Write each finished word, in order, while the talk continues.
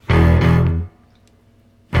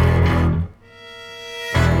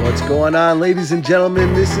What's going on, ladies and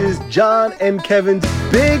gentlemen? This is John and Kevin's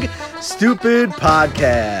Big Stupid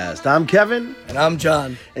Podcast. I'm Kevin. And I'm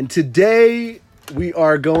John. And today we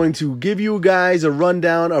are going to give you guys a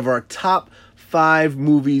rundown of our top 5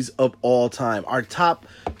 movies of all time. Our top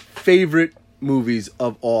favorite movies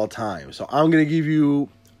of all time. So I'm gonna give you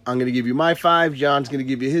my 5. John's gonna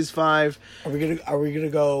give you his 5. Are we gonna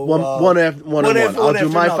go one after one? I'll do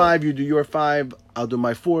my another. 5. You do your 5. I'll do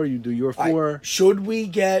my 4. You do your 4. Should we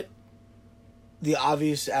get the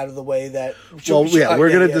obvious out of the way? We're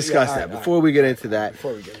going to discuss that before we get into that.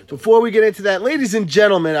 Before we get into that, ladies and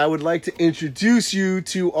gentlemen, I would like to introduce you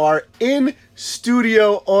to our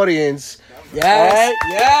in-studio audience. Yes, All right?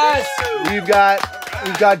 yes.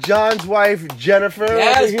 We've got John's wife, Jennifer,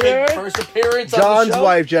 over here. Big first appearance John's on the show.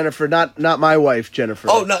 wife, Jennifer, not my wife, Jennifer.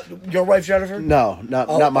 Oh, not your wife, Jennifer? No,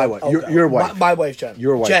 not my wife. Okay. Your wife. My wife, Jen.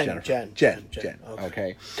 Your wife, Jen, Jennifer. Jen.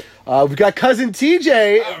 Okay. We've got cousin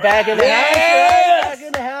TJ back in the house. Yes! Back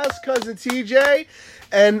in the house, cousin TJ.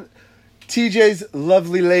 And TJ's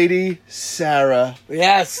lovely lady, Sarah.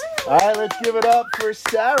 Yes. All right, let's give it up for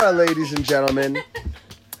Sarah, ladies and gentlemen.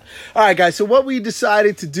 All right, guys, so what we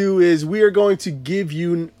decided to do is we are going to give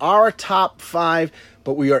you our top 5,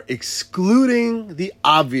 but we are excluding the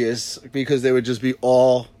obvious because they would just be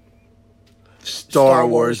all Star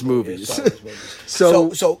Wars movies. Star Wars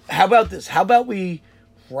movies. So how about this? How about we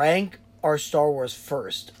rank our Star Wars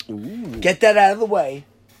first? Ooh. Get that out of the way,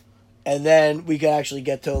 and then we can actually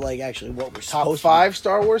get to what we're Top supposed 5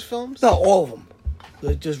 Star Wars films? to. No, all of them.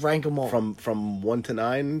 Let's just rank them all. From 1 to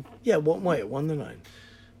 9? Yeah, 1 to 9.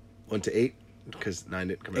 1 to 8? Because 9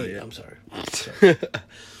 didn't come out 8. yet. I'm sorry. All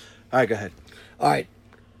right, go ahead. All right.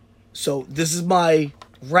 So this is my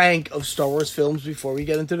rank of Star Wars films before we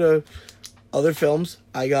get into the other films.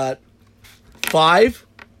 I got 5,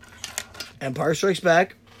 Empire Strikes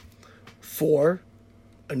Back. 4,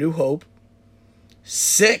 A New Hope.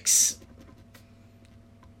 6,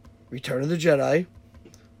 Return of the Jedi.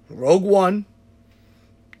 Rogue One.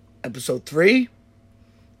 Episode 3.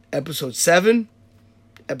 Episode 7.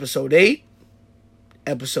 Episode 8.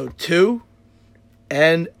 Episode 2.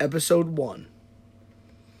 And Episode 1.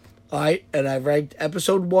 Alright, and I ranked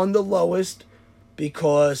Episode 1 the lowest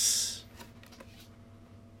because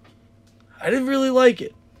I didn't really like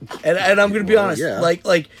it. And I'm going to be honest, yeah.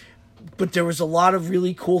 but there was a lot of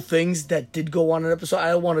really cool things that did go on in episode.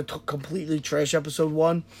 I don't want to completely trash Episode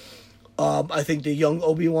 1. I think the young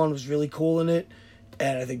Obi-Wan was really cool in it,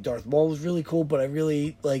 and I think Darth Maul was really cool, but I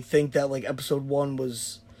really think that Episode 1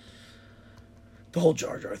 was the whole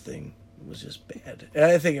Jar Jar thing was just bad. And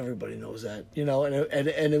I think everybody knows that,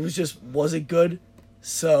 and it was just wasn't good.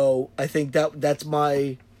 So I think that's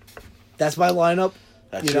my lineup.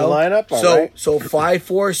 That's your lineup? All right. So 5,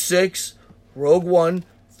 4, 6, Rogue One,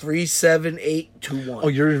 3, 7, 8, 2, 1. Oh,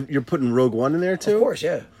 you're putting Rogue One in there too? Of course,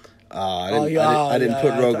 yeah. I didn't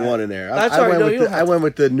put Rogue One in there. That's all right. I went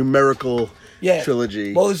with the numerical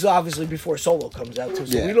trilogy. Well, this is obviously before Solo comes out too,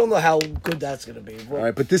 so we don't know how good that's going to be. All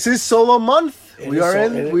right, but this is Solo month. We are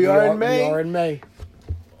in May. We are in May.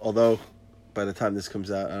 Although, by the time this comes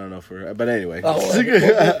out, I don't know if we're... But anyway. We'll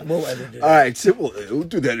edit it. All right, so we'll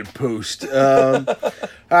do that in post. All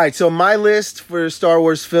right, so my list for Star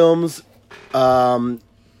Wars films,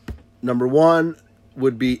 number 1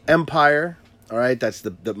 would be Empire. All right, that's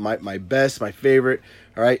my best, my favorite.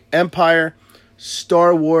 All right, Empire,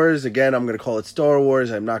 Star Wars. Again, I'm going to call it Star Wars.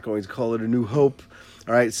 I'm not going to call it A New Hope.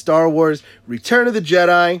 All right, Star Wars, Return of the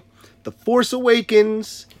Jedi, The Force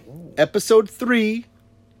Awakens, Episode 3,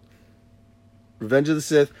 Revenge of the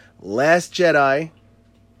Sith, Last Jedi,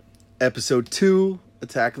 Episode 2,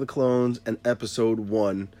 Attack of the Clones, and Episode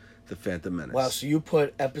 1, The Phantom Menace. Wow, so you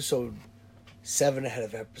put Episode 7 ahead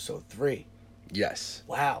of Episode 3. Yes.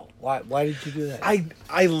 Wow. Why did you do that?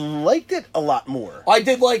 I liked it a lot more. I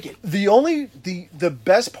did like it. The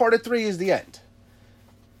best part of 3 is the end.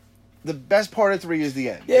 The best part of 3 is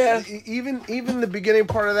the end. Yeah. Even the beginning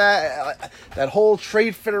part of that whole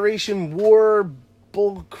Trade Federation war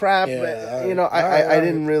bull crap. Yeah, I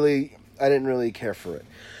didn't really care for it.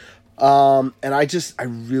 And I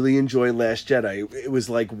really enjoyed Last Jedi. It was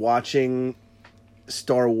like watching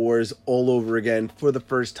Star Wars all over again for the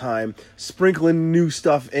first time, sprinkling new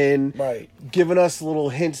stuff in, right, giving us little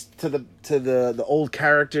hints to the old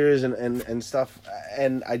characters and stuff,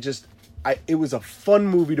 and it was a fun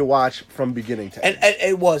movie to watch from beginning to end. And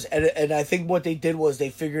it was, and I think what they did was they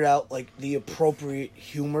figured out the appropriate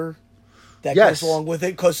humor that goes along with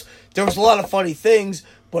it, because there was a lot of funny things,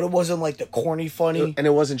 but it wasn't the corny funny, and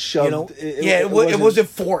it wasn't shoved. It wasn't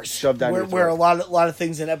forced. Shoved down where a lot of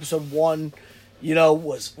things in Episode 1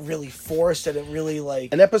 was really forced, and it really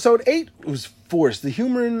like. And episode 8 was forced. The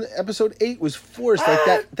humor in episode 8 was forced.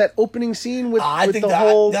 Like that opening scene with the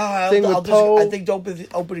whole thing with Poe. I think the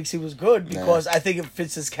opening scene was good because I think it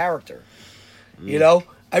fits his character.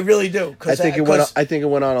 I really do. I think it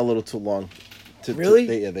went on a little too long.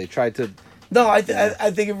 Really? They tried to. No, I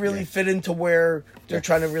think it really fit into where they're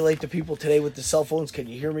trying to relate to people today with the cell phones. Can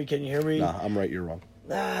you hear me? Can you hear me? Nah, I'm right. You're wrong.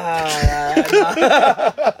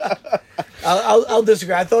 I'll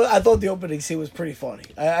disagree. I thought the opening scene was pretty funny.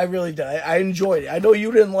 I really did. I enjoyed it. I know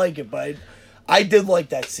you didn't like it, but I did like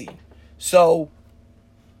that scene. So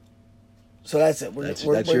that's it.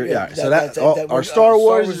 Our Star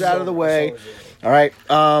Wars is out of the way. All right.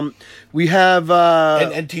 We have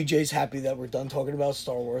and TJ's happy that we're done talking about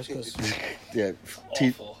Star Wars because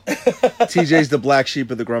TJ's the black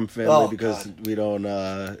sheep of the Grum family because we don't.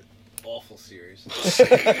 Awful series.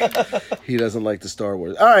 He doesn't like the Star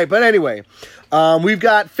Wars. All right, but anyway, we've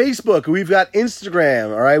got Facebook, we've got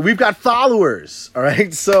Instagram. All right, we've got followers. All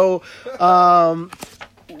right, so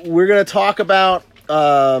we're gonna talk about.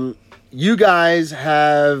 You guys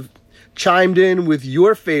have chimed in with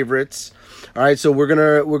your favorites. All right, so we're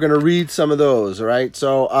gonna read some of those. All right,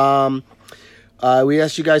 so we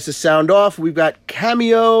asked you guys to sound off. We've got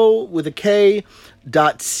Cameo with a K.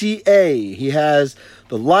 .ca. He has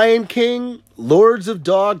The Lion King, Lords of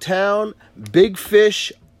Dogtown, Big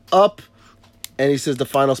Fish, Up, and he says the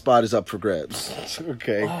final spot is up for grabs.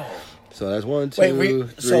 Okay, so that's 1, 2,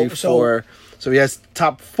 3, 4. So he has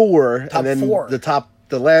top 4, and then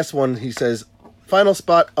the last one he says final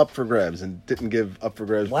spot up for grabs, and didn't give up for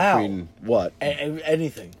grabs between what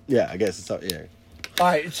anything. Yeah, I guess it's up. Yeah. All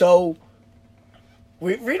right, so.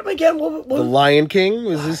 Read them again. What? The Lion King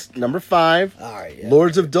was his number 5. All right. Yeah,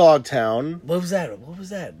 Lords of Dogtown. What was that?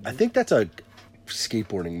 I think that's a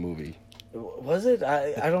skateboarding movie. Was it?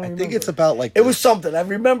 I don't remember. I think it's about like... It was something. I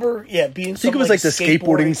remember, being I think it was like the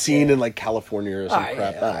skateboarding scene in like California or some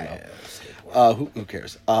crap. I don't know. Who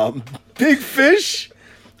cares? Big Fish.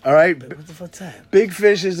 All right. What the fuck's that? Big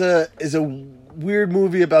Fish is a weird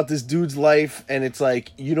movie about this dude's life, and it's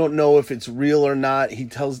like you don't know if it's real or not. He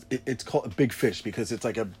tells it's called Big Fish because it's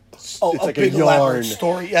like a big yarn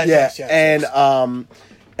story. Yes.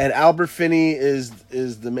 And Albert Finney is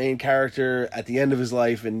the main character at the end of his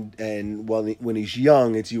life, and when he's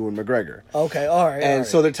young, it's Ewan McGregor. Okay, all right. And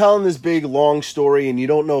so they're telling this big long story, and you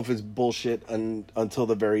don't know if it's bullshit until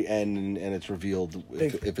the very end, and it's revealed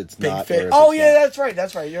if it's not. Or if it's not.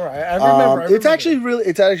 That's right. You're right. I remember. It's actually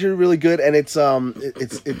really good, and it's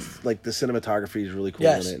like the cinematography is really cool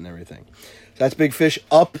in it and everything. So that's Big Fish.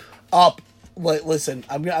 Up. Listen,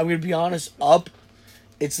 I'm gonna be honest. Up.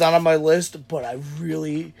 It's not on my list, but I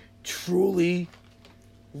really, truly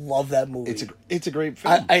love that movie. It's a great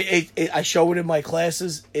film. I show it in my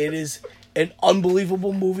classes. It is an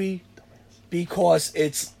unbelievable movie because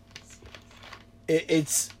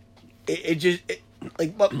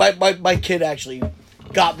my kid actually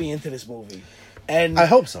got me into this movie, and I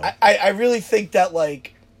hope so. I really think that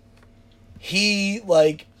he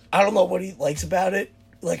I don't know what he likes about it.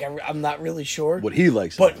 I'm not really sure what he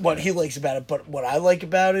likes, what he likes about it. But what I like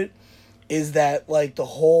about it is that the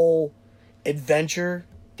whole adventure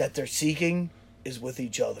that they're seeking is with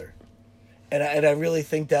each other, and I really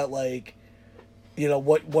think that what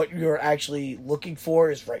you're actually looking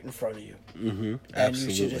for is right in front of you, and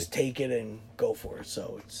you should just take it and go for it.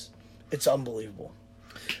 So it's unbelievable.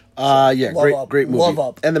 Great movie. Love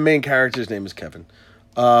Up, and the main character's name is Kevin.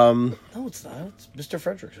 No, it's not. It's Mr.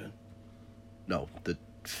 Fredricksen. No, the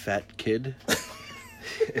fat kid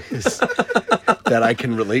that I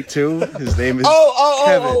can relate to. His name is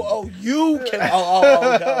Kevin. You can.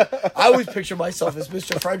 God. I always picture myself as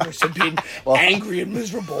Mr. Fredricksen being angry and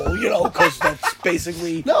miserable, because that's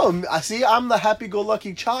basically. No, I see. I'm the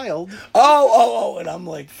happy-go-lucky child. And I'm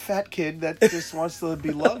like fat kid that just wants to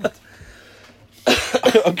be loved.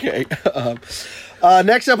 Okay.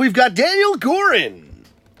 Next up, we've got Daniel Gorin.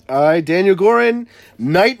 All right, Daniel Gorin,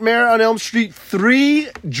 Nightmare on Elm Street 3,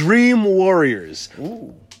 Dream Warriors.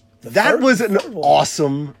 Ooh. That was an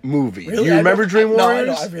awesome movie. Really? You remember Dream Warriors?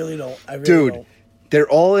 No, I really don't. Dude, they're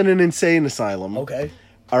all in an insane asylum. Okay.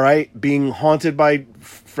 All right, being haunted by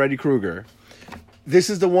Freddy Krueger. This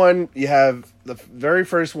is the one, you have the very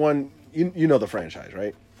first one, you know the franchise,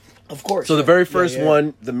 right? Of course. So the very first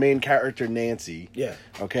one, the main character, Nancy. Yeah.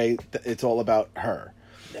 Okay, it's all about her.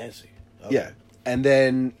 Nancy. Okay. Yeah. And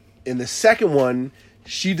then in the second one,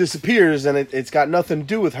 she disappears, and it's got nothing to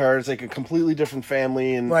do with her. It's like a completely different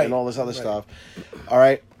family and all this other stuff. All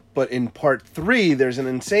right. But in part 3, there's an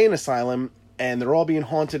insane asylum, and they're all being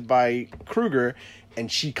haunted by Krueger,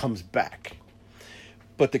 and she comes back.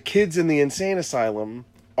 but the kids in the insane asylum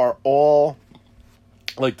are all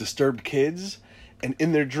like disturbed kids, and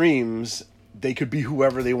in their dreams they could be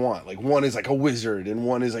whoever they want. Like one is like a wizard, and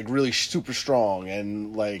one is like really super strong,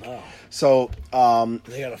 and like so.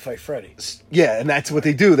 They gotta fight Freddy. Yeah, and that's what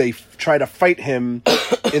they do. They try to fight him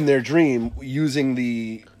in their dream using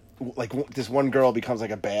the like this one girl becomes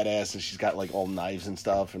like a badass, and she's got like all knives and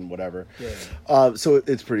stuff and whatever. Yeah. So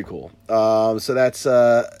it's pretty cool. So that's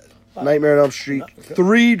Nightmare on Elm Street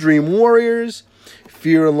 3, Dream Warriors,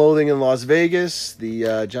 Fear and Loathing in Las Vegas,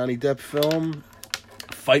 the Johnny Depp film,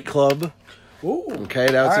 Fight Club. Ooh. Okay,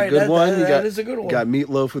 that's a good one. That is a good one. Got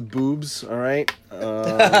Meatloaf with boobs. All right.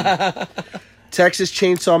 Texas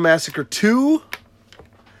Chainsaw Massacre 2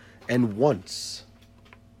 and Once.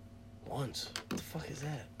 Once. What the fuck is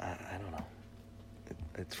that? I don't know.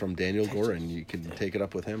 It's from Daniel Gorin. You can take it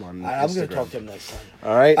up with him on Instagram. I'm going to talk to him next time.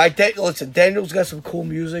 All right. Listen, Daniel's got some cool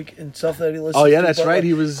music and stuff that he listens to. Oh, yeah, that's but, right. like,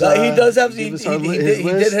 He was. he does have. He was on did his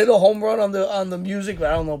list. hit a home run on the music,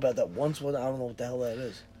 but I don't know about that once. I don't know what the hell that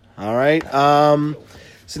is. All right.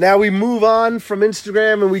 So now we move on from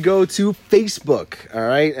Instagram and we go to Facebook. All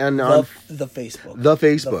right. And The Facebook. The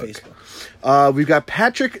Facebook. We've got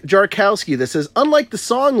Patrick Jarkowski that says, unlike the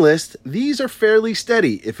song list, these are fairly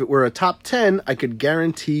steady. If it were a top 10, I could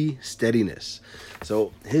guarantee steadiness.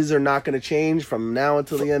 So his are not going to change from now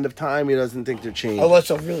until the end of time. He doesn't think they're changing.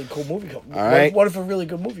 Unless a really cool movie comes out. All right. What if a really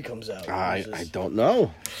good movie comes out? I don't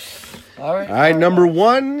know. All right. All right. Number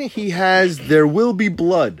 1, he has There Will Be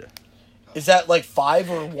Blood. Is that like 5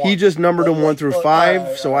 or 1? He just numbered them 1 through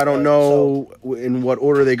 5, so I don't know in what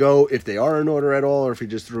order they go, if they are in order at all, or if he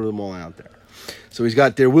just threw them all out there. So he's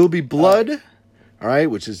got There Will Be Blood, all right,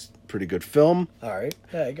 which is a pretty good film. All right.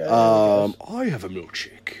 Yeah, I got it. I have a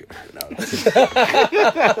milkshake.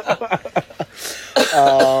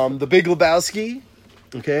 The Big Lebowski.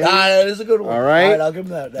 Okay. That is a good one. All right. I'll give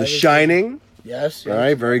him that. The Shining. Yes. All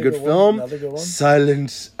right, very good film. Another good one.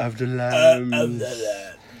 Silence of the Lambs.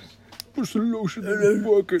 What's the lotion in the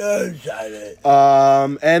bucket?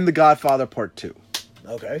 And The Godfather Part 2.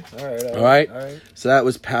 Okay. All right. So that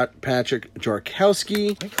was Patrick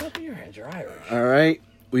Jarkowski. Why clapping your hands? You're Irish. All right.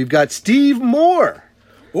 We've got Steve Moore.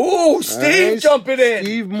 Ooh, Steve jumping in.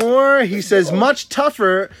 Steve Moore. He says much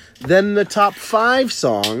tougher than the top 5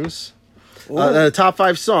 songs. Top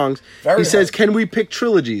 5 songs. He says, hard. can we pick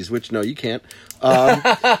trilogies? Which, no, you can't.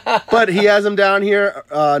 But he has them down here.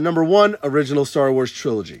 Number 1, original Star Wars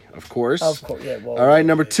trilogy, of course. Of course, yeah. Well, all right,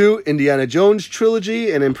 number 2, Indiana Jones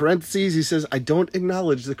trilogy, and in parentheses he says, I don't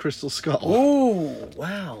acknowledge the Crystal Skull. Ooh,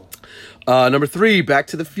 wow. Number 3, Back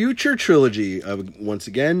to the Future trilogy. Once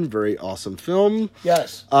again, very awesome film.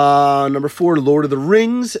 Yes. Number 4, Lord of the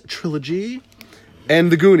Rings trilogy,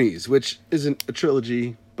 and The Goonies, which isn't a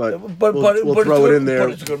trilogy. But we'll throw it in there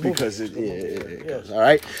because it goes. All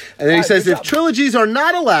right. And then he says, if trilogies are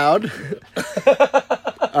not allowed,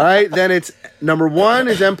 all right, then it's number 1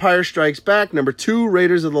 is Empire Strikes Back. Number 2,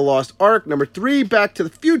 Raiders of the Lost Ark. Number 3, Back to the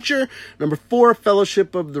Future. Number 4,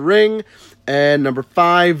 Fellowship of the Ring. And number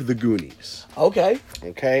 5, The Goonies. Okay.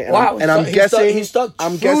 And wow. I'm guessing he stuck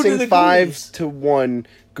 5 to 1.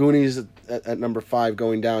 Goonies at number 5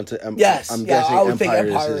 going down to Empire. Yes. I'm guessing I would think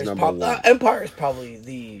Empire is number 1. Empire is probably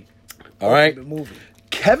the movie.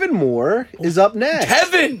 Kevin Moore is up next.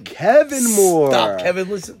 Kevin Moore. Stop, Kevin.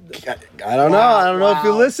 Listen. I don't know. I don't know if he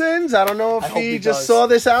listens. I don't know if he just saw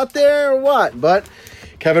this out there or what. But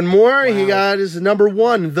Kevin Moore, he got his number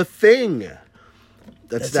 1, The Thing.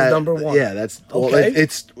 That's number 1. Yeah, that's okay. Well,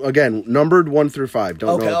 it's again numbered 1 through 5.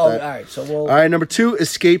 Don't know. All right. So we'll. All right. Number 2,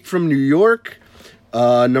 Escape from New York.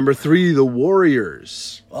 Number 3, The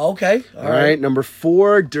Warriors. Okay. All right. Number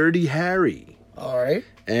 4, Dirty Harry. All right.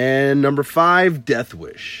 And number 5, Death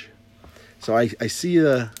Wish. So I see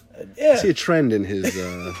a trend in his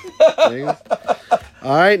things.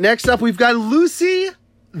 All right. Next up, we've got Lucy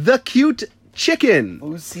the Cute Chicken.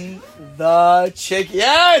 Lucy the Chicken.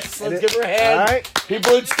 Yes. Let's give her a hand. All right.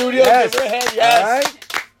 People in studio, give her a hand. Yes. All right.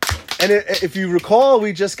 And if you recall,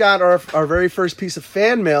 we just got our very first piece of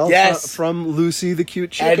fan mail from Lucy the Cute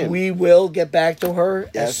Chicken. And we will get back to her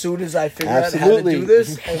as soon as I figure out how to do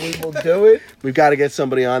this, and we will do it. We've got to get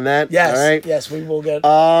somebody on that. Yes, all right? yes, we will get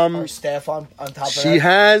our staff on top of that. She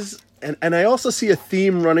has, and I also see a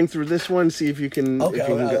theme running through this one. See if you can.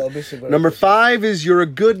 Okay, let me see. Number 5 is You're a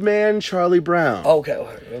Good Man, Charlie Brown. Okay,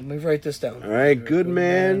 let me write this down. All right, Good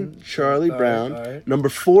Man, Charlie Brown. All right. Number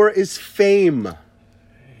 4 is Fame.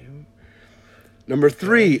 Number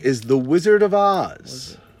 3 is The Wizard of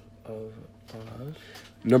Oz.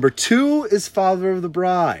 Number 2 is Father of the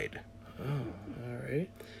Bride. Oh, all right.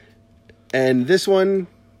 And this one,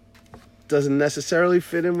 doesn't necessarily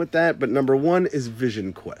fit in with that, but number 1 is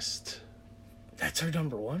Vision Quest. That's her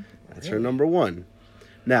number one? That's her number 1.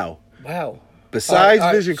 Now, Wow. besides All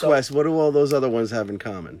right, Vision so- Quest, what do all those other ones have in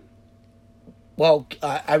common? Well,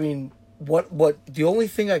 I mean, what the only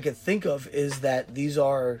thing I could think of is that these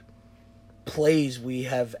are plays we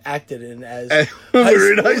have acted in as When we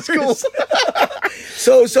were in high school.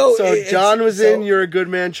 So So John was in You're a Good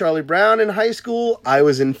Man, Charlie Brown in high school. I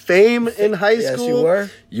was in Fame in high Yes, school. you were.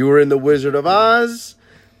 You were in The Wizard of Oz.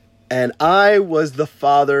 And I was the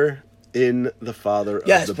father in The Father of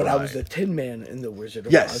Yes, the but Bride. I was the Tin Man in The Wizard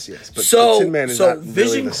of Yes, Oz. yes. But so, the Tin Man is so not really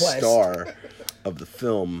Vision the Quest. star of the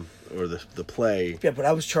film or the play. Yeah, but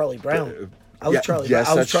I was Charlie Brown. I was Yeah, Charlie yes, Brown. I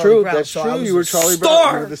was that's Charlie true. Brown, That's so I true. was You were the Charlie Brown.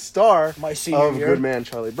 star. You were the star My senior of year. Good Man,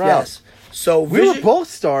 Charlie Brown. Yes. So We were Vision, both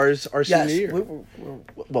stars our Yes, senior year. we were-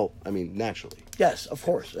 Well, I mean, naturally. yes, of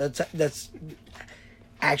course. That's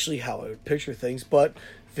actually how I would picture things. But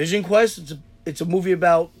Vision Quest, it's a movie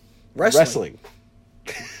about wrestling.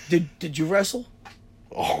 Did you wrestle?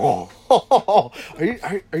 Oh,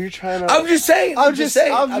 are you trying to? I'm just saying. I'm I'm just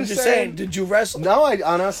saying. I'm I'm just just saying. saying. Did you wrestle? No, I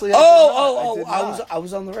honestly. Oh, I I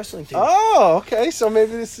was on the wrestling team. Oh, okay. So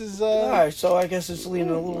maybe this is. All right, so I guess it's leaning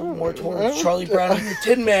a little more towards Charlie Brown and the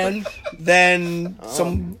Tin Man than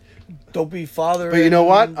some dopey father. But you know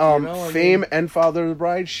what? and, I mean- Fame and Father of the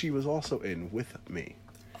Bride. She was also in with me,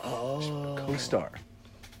 Oh, co-star.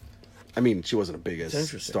 I mean, she wasn't a big as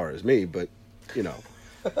interesting. star as me, but you know.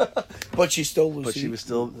 but she's still Lucy. But she was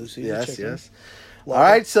still. Lucy. the Yes, chicken. yes. Love All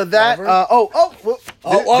her. right, so that. Love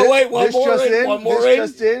her. Wait, one this more just in, in. one more this in.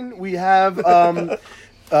 just in. We have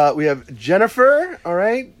we have Jennifer. All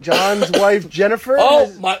right, John's wife Jennifer. Oh,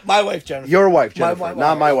 has- my wife Jennifer. your wife My Jennifer, wife-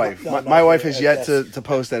 not my wife. no, My, no, my wife has yes. yet to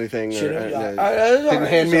post anything. She Or, didn't- uh, that's all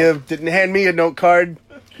right, didn't hand me a note card.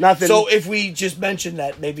 Nothing. So if we just mention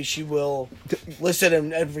that, maybe she will listen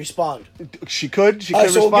and respond. she could All right,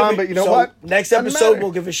 so we'll respond, give it- but you know so what? Next Doesn't episode, matter.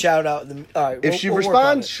 we'll give a shout out. All right, If she we'll work on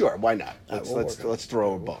responds, it. sure, why not? right, we'll work on Let's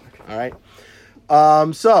throw a bone. All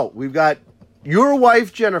right. So we've got your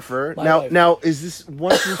wife Jennifer. My wife. Now is this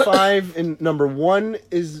 1 through 5? And number 1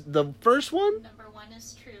 is the first one. Number 1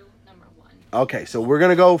 is true. Number 1. Okay, so we're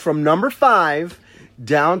gonna go from number 5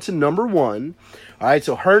 down to number 1. All right.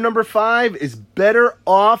 So her number 5 is Better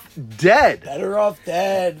Off Dead. Better Off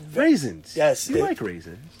Dead. Raisins. Yes, You it- like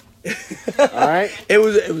raisins. All right. It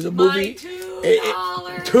was a movie.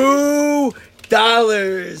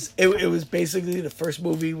 $2. It was basically the first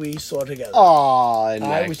movie we saw together.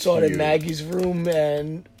 Aw, We saw it in Maggie's room,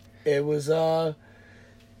 and it was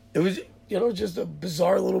just a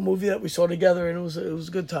bizarre little movie that we saw together, and it was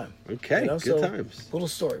a good time. Okay, good so, times. Little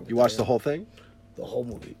story. You watched the whole thing? the whole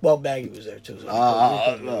movie. Well, Maggie was there too. So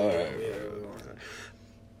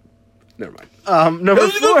Never mind. Number it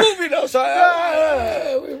was a 4. good movie, though.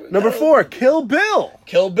 So Number 4, Kill Bill.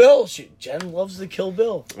 Kill Bill. Jen loves the Kill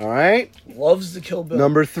Bill. All right. Loves the Kill Bill.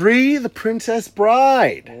 Number 3, The Princess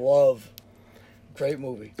Bride. Love. Great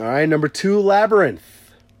movie. All right. Number 2, Labyrinth.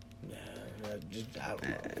 I don't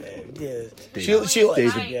know. Yeah. She likes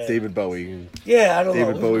David it. Yeah. David Bowie Yeah, I don't know.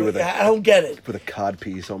 David Bowie with a- I don't get it. with a cod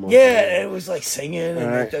piece almost. Yeah, it was like singing and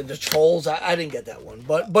Alright. the trolls. I didn't get that one,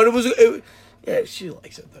 but it was. Yeah, she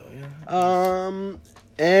likes it though. Yeah.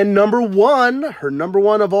 And number 1, her number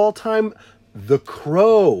 1 of all time, The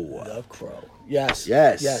Crow. The Crow. Yes.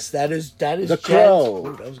 Yes. Yes. That is. The Jen's- Crow.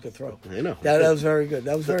 Ooh, that was a good throw. I know. That was very good.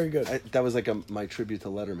 That was very good. That was like my tribute to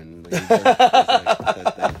Letterman.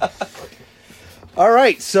 All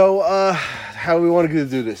right, so how do we want to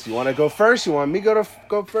do this? You want to go first? You want me to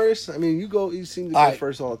go first? I mean, you go. You seem to go All right.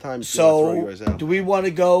 first all the time. So I'll throw you guys So, out. do we want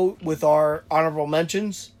to go with our honorable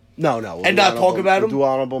mentions? No. We'll And do not talk honorable- about we'll them? do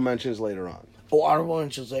honorable mentions later on. Oh, honorable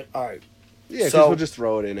mentions. All right. Yeah, because So- we'll just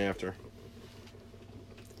throw it in after.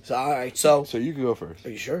 So all right. So, So you can go first. are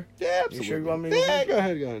you sure? Yeah, absolutely. You sure you want me to go Yeah, first? go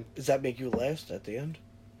ahead. Go ahead. Does that make you last at the end?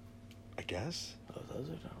 I guess. Oh, does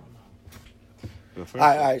it? I don't know. Go first.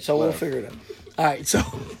 All right, so we'll Whatever. figure it out. All right, so,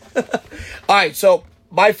 all right, so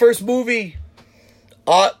my first movie,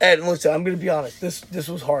 and listen, I'm gonna be honest. This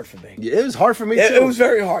was hard for me. Yeah, it was hard for me too. It was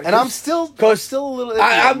very hard, and I'm still a little. iffy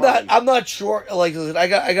I'm on not. mine. I'm not sure. Like, listen, I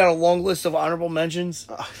got a long list of honorable mentions,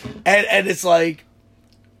 and it's like,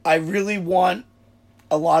 I really want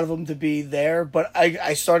a lot of them to be there, but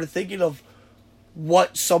I started thinking of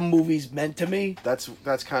what some movies meant to me. That's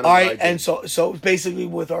kind of All what I right, did. and so basically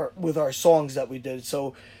with our songs that we did.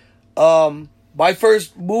 So, my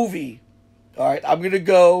first movie. All right, I'm gonna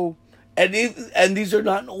go, and these are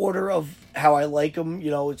not in order of how I like them.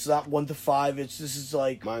 You know, it's not 1 to 5. This is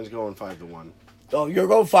like, Mine's going 5 to 1. oh, you're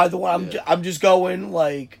going 5 to 1. Yeah. I'm just going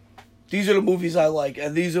like, these are the movies I like,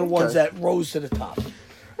 and these are the ones Okay. that rose to the top.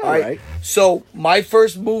 All right. right. So my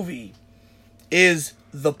first movie is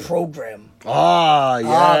The Program. Ah,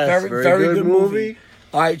 yes. Very good movie.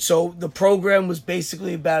 All right, so The Program was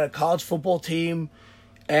basically about a college football team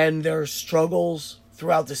and their struggles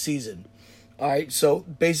throughout the season. All right, so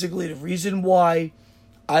basically the reason why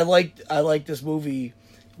I liked this movie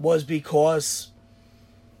was because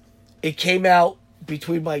it came out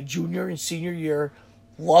between my junior and senior year.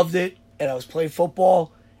 Loved it, and I was playing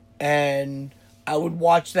football, and I would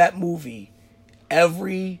watch that movie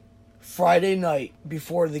every Friday night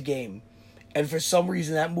before the game. And for some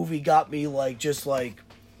reason, that movie got me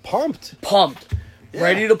Pumped. pumped,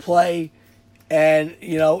 ready to play. And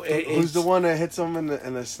Who's the one that hits him in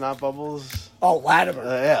the snot bubbles? Oh, Latimer.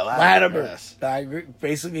 Yeah, Latimer. Yes. I agree.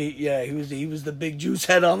 Basically, yeah, he was the big juice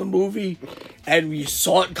head on the movie, and you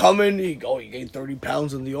saw it coming. He gained 30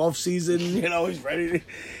 pounds in the off season. He's ready to,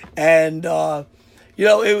 and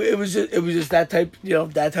it was just that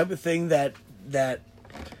type of thing that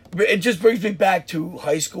it just brings me back to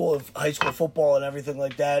high school football and everything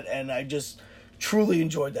like that, and I just truly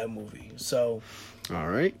enjoyed that movie. So, All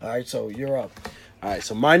right. so you're up. All right,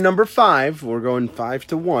 so my number 5, we're going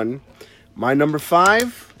 5-1. My number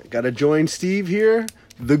 5, I got to join Steve here,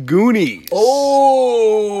 The Goonies.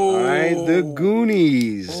 Oh! All right, The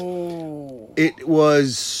Goonies. Oh. It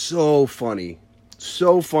was so funny.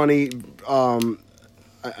 So funny.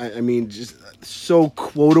 I mean, just so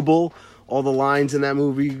quotable. All the lines in that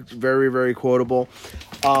movie, very, very quotable.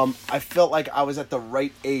 I felt like I was at the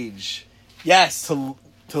right age Yes. to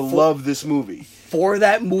love this movie. For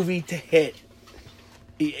that movie to hit,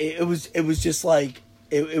 it was just like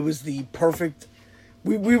it was the perfect.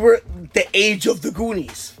 We were the age of the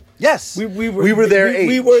Goonies. Yes, We were their age.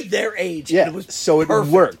 We were their age. Yeah, and it was so it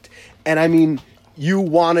perfect. worked. And I mean, you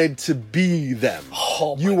wanted to be them.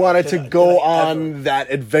 Oh, my you God, wanted to did go I on ever.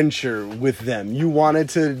 that adventure with them. You wanted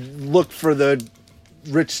to look for the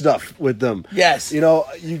rich stuff with them. Yes. You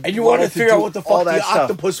And you wanted to figure do out what the all fuck the that stuff.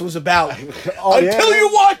 octopus was about Oh, yeah. until you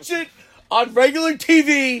watch it on regular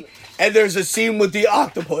TV. And there's a scene with the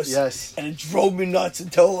octopus. Yes. And it drove me nuts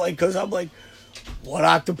until because I'm like, what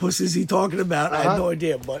octopus is he talking about? I had no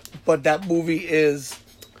idea. But that movie is.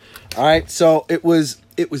 All right, so it was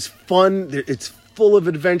fun. It's full of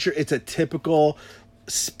adventure. It's a typical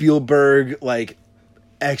Spielberg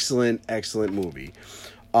excellent movie.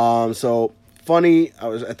 So funny. I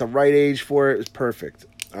was at the right age for it. It was perfect.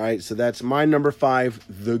 All right, so that's my number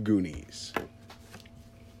 5, The Goonies.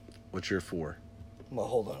 What's your 4? Well,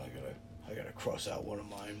 hold on. I gotta cross out one of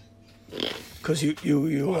mine. Because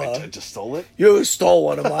you I just stole it. you stole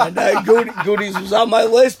one of mine. Goonies was on my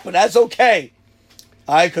list, but that's okay.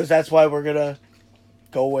 All right, because that's why we're gonna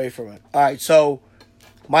go away from it. All right, so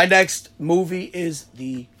my next movie is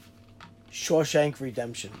the Shawshank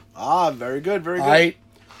Redemption. Ah, very good, very good. All right,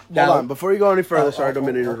 Hold on, before you go any further, sorry, I don't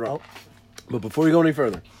mean to oh, interrupt. But before we go any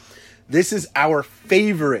further, this is our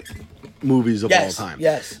favorite movies of all time.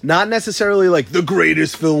 Yes. Not necessarily the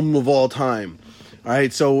greatest film of all time. All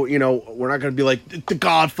right, so we're not going to be like The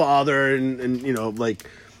Godfather and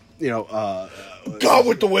Gone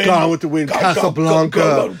with the Wind. Gone with the Wind,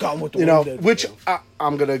 Casablanca. Gone with the Wind. Which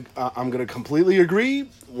I'm gonna completely agree.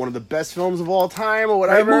 One of the best films of all time, or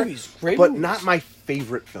whatever. Great but movies. not my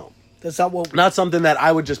favorite film. That's not what. Not something that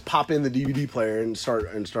I would just pop in the DVD player and start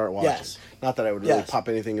watching. Yes. Not that I would really Yes. pop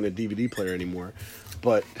anything in a DVD player anymore,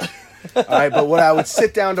 but all right. But what I would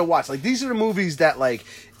sit down to watch, these are the movies that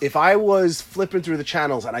if I was flipping through the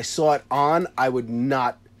channels and I saw it on, I would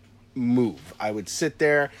not move. I would sit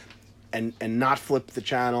there and not flip the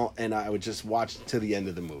channel, and I would just watch to the end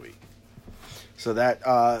of the movie. So that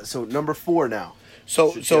so number 4 now.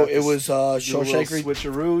 So Should so you it was do a little Shawshank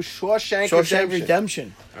switcheroo. Shawshank Shawshank Redemption.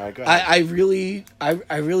 Redemption. All right, go ahead.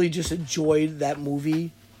 I really just enjoyed that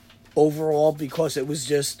movie overall because it was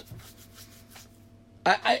just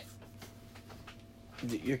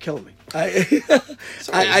you're killing me.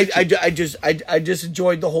 I just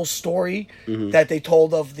enjoyed the whole story that they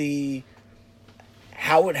told of the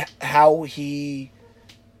how he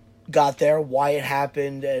got there, why it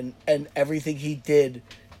happened, and everything he did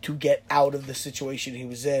to get out of the situation he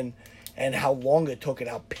was in, and how long it took and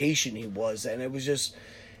how patient he was. And it was just,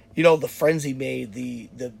 the friends he made, the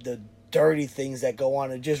dirty things that go on.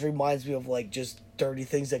 It just reminds me of just dirty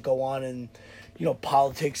things that go on in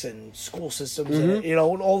politics and school systems and and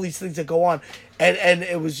all these things that go on. And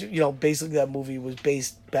it was basically that movie was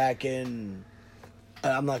based back in,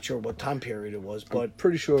 I'm not sure what time period it was, but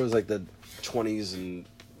pretty sure it was the 20s and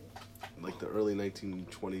the early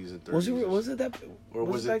 1920s and 30s. was it that, Or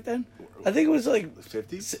was was it it- back then? I think it was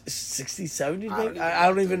 50s? 60s, 70s, I don't maybe? I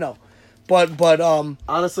don't even know. But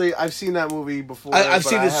Honestly, I've seen that movie before. I've but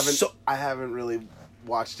seen I this haven't. so- I haven't really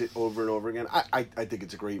watched it over and over again. I think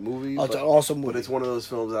it's a great movie. Oh, it's an awesome movie. But it's one of those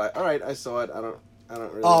films that all right, I saw it. I don't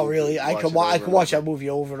really. Oh, need really? to I watch could it over I could and watch over. that movie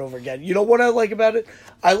over and over again. You know what I like about it?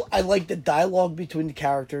 I like the dialogue between the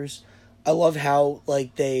characters. I love how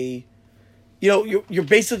like they, you're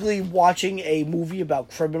basically watching a movie about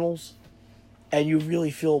criminals, and you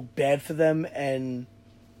really feel bad for them, and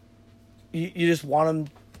you just want them.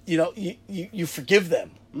 You forgive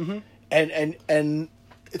them, and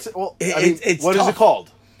It's it's what is tough. it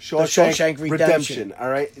called? Shawshank Redemption. All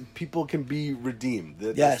right, people can be redeemed.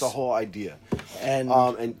 That's Yes. the whole idea. and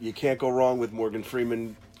And you can't go wrong with Morgan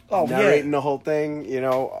Freeman Oh, narrating yeah. the whole thing.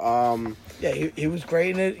 yeah, he was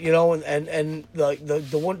great in it, and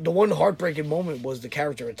the one heartbreaking moment was the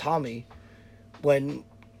character of Tommy, when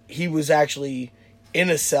he was actually in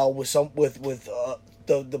a cell with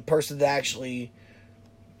the person that actually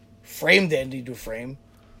framed Andy Dufresne,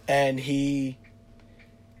 and he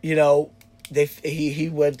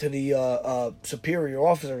went to the superior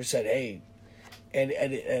officer and said, hey, and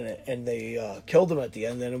they killed him at the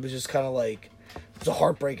end. And it was just kind of like, it was a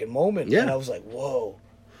heartbreaking moment. Yeah. And I was like, whoa,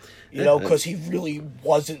 Yeah. because he really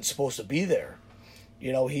wasn't supposed to be there.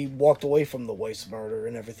 He walked away from the Weiss murder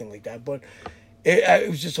and everything like that. But it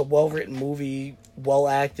was just a well-written movie, well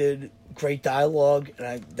acted, great dialogue,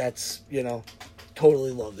 and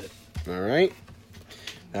totally loved it. All right,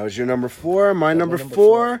 that was your number 4. My number number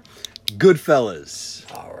 4, Goodfellas.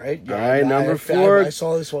 All right. All right, number 4. I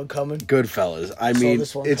saw this one coming. Goodfellas. I Saw mean,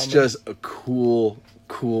 this one it's coming. just a cool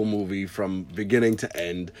movie from beginning to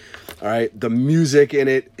end. All right, the music in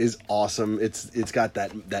it is awesome. It's got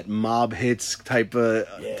that mob hits type of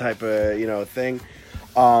thing.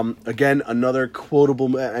 Again, another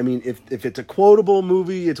quotable. I mean, if it's a quotable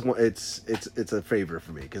movie, it's a favorite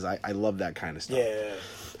for me because I love that kind of stuff. Yeah.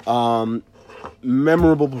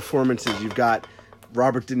 Memorable performances. You've got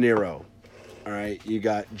Robert De Niro. All right, you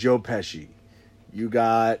got Joe Pesci. You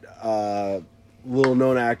got little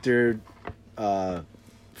known actor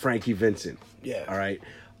Frankie Vincent. Yeah. All right.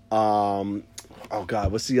 Oh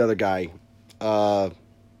God, what's the other guy?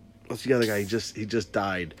 What's the other guy? He just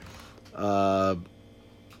died.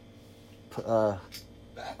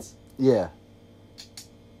 Bats? Yeah.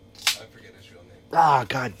 I forget his real name. Ah,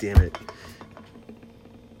 God damn it.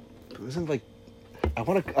 It wasn't like I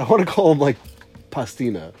want to call him like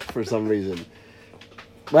Pastina for some reason.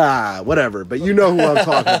 Whatever. But you know who I'm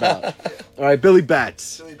talking about. All right, Billy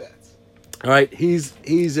Batts. Billy Bats. All right, he's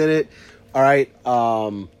in it. All right,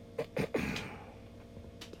 the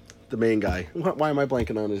main guy. Why am I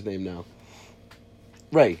blanking on his name now?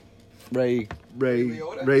 Ray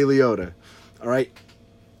Liotta? Liotta. All right,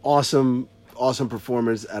 awesome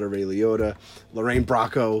performance out of Ray Liotta. Lorraine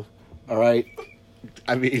Bracco. All right,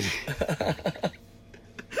 I mean, you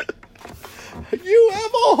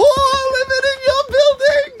have a whore living in your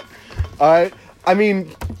building. All right. I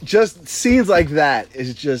mean, just scenes like that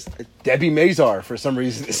is just Debbie Mazar for some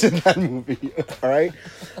reason is in that movie. All right,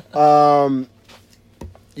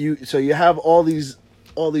 you have all these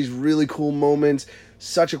really cool moments.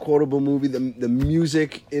 Such a quotable movie. The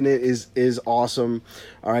music in it is awesome.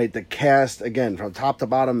 All right, the cast again from top to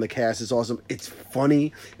bottom. The cast is awesome. It's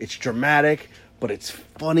funny. It's dramatic, but it's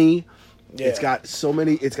funny. Yeah. It's got so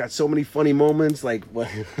many funny moments, like when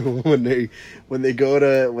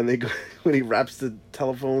he wraps the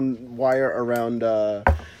telephone wire around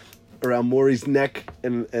Maury's neck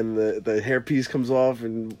and the hairpiece comes off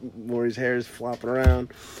and Maury's hair is flopping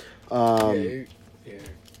around. Yeah.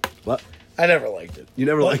 What? I never liked it. You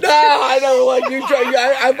never liked No, I never liked it.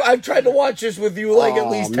 I've tried to watch this with you like at Aw,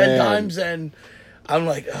 least 10 man. times, and I'm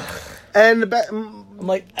like, ugh. And I'm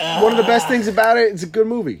like, one of the best things about it, it's a good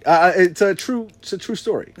movie. It's a true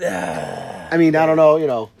story. I mean, I don't know,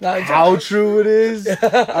 No, it's how all right. true it is.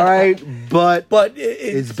 All right, but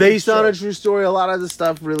it's based on a true story. A lot of the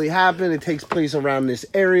stuff really happened. It takes place around this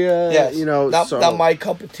area. Yes. Not my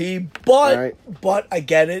cup of tea, but Right. but I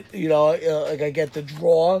get it. Like I get the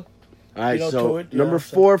draw. All right, to so it, number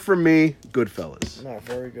 4 for me, Goodfellas. No,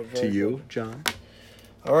 very good. To Very you, good. John.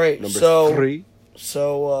 All right, Number so 3.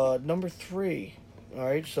 So number 3. All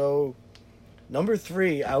right, so number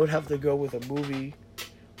 3, I would have to go with a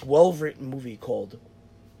well-written movie called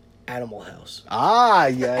Animal House. Ah,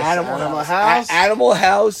 yes, Animal House. Animal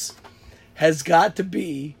House has got to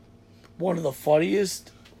be one of the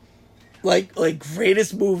funniest, like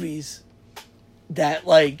greatest movies that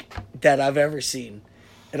I've ever seen,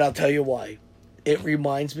 and I'll tell you why. It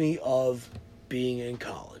reminds me of being in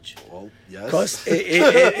college. Well, yes. Because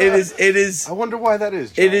it is. I wonder why that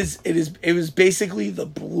is. John. It was basically the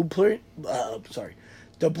blueprint.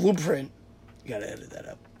 The blueprint You gotta edit that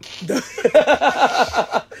up.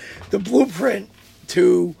 The blueprint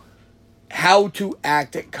to how to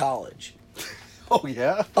act at college. Oh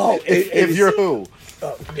yeah. Oh, if you're who?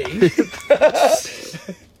 Me.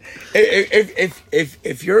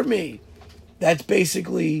 if you're me, that's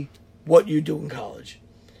basically what you do in college,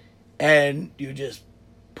 and you just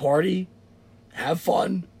party, have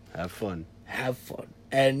fun,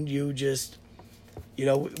 and you just,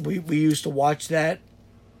 we used to watch that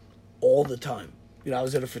all the time. I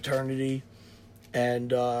was at a fraternity,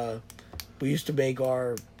 and we used to make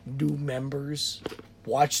our new members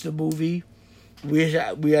watch the movie. We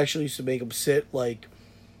actually used to make them sit like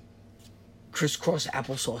crisscross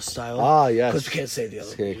applesauce style. Ah, yes. Because we can't say the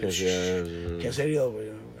other word. Yeah. Can't say the other word.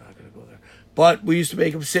 We're not going to go there. But we used to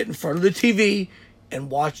make them sit in front of the TV and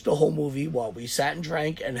watch the whole movie while we sat and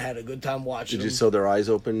drank and had a good time watching Did you them. sew their eyes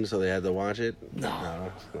open so they had to watch it?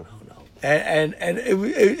 No. And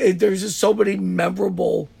there's just so many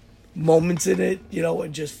memorable moments in it,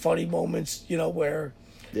 and just funny moments, where...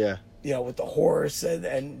 Yeah. with the horse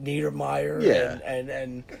and Niedermeyer, Yeah.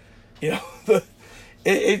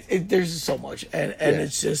 and there's just so much, and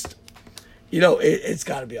it's just, it's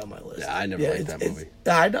got to be on my list. Yeah, I never liked that movie.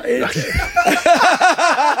 I know.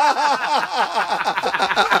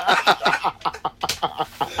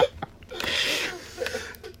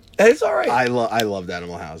 It's all right. I loved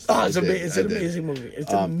Animal House. It's an amazing movie.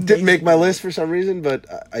 It's didn't make my list for some reason, but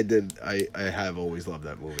I did. I have always loved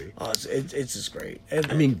that movie. Oh, it's just great.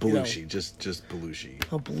 And, I mean, Belushi, just Belushi.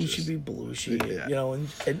 Oh, Belushi be Belushi. Yeah.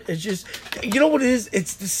 And it's just, what it is?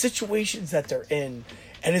 It's the situations that they're in,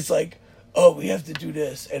 and it's like, oh, we have to do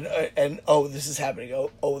this, and oh, this is happening.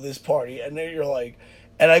 Oh, this party, and then you're like,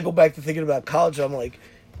 and I go back to thinking about college. I'm like,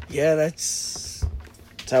 yeah, that's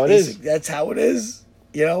how it is. That's how it is.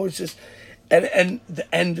 It's just, and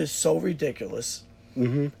the end is so ridiculous,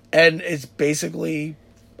 and it's basically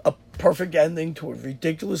a perfect ending to a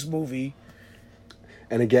ridiculous movie.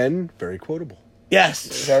 And again, very quotable.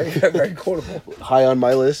 Yes, very, very quotable. High on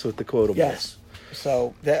my list with the quotable. Yes.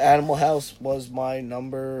 So, The Animal House was my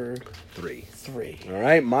number 3. All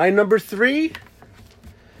right, my number 3.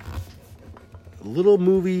 A little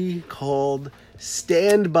movie called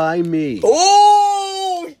Stand By Me.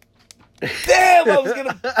 Oh! Damn, I was going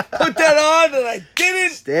to put that on and I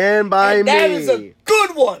didn't. Stand By Me. That is a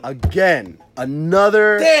good one. Again,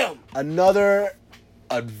 another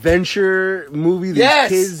adventure movie. These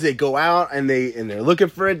kids, they go out and they're looking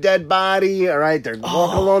for a dead body. All right, they're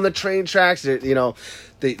walking along the train tracks.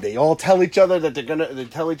 They all tell each other that they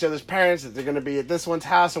tell each other's parents that they're gonna be at this one's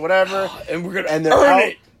house or whatever, and we're gonna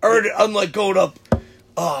earn it. Unlike going up.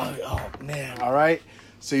 Oh man. All right,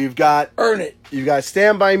 so you've got earn it. You've got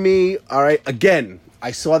Stand By Me. All right, again,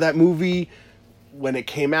 I saw that movie when it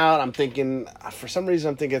came out. I'm thinking, for some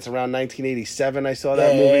reason, it's around 1987 I saw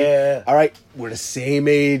that movie. Yeah. All right, we're the same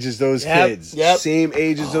age as those kids. Yep. Same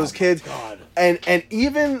age as those kids. God. And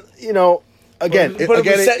even, again, but it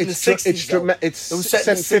was set in the 60s, it's set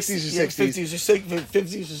in 50s or 60s.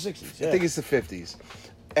 50s or 60s. Yeah. I think it's the 50s.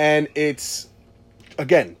 And it's,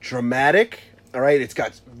 again, dramatic. All right, it's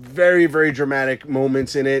got very, very dramatic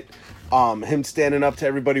moments in it. Him standing up to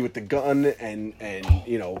everybody with the gun, and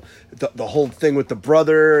the whole thing with the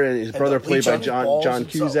brother and his brother played by John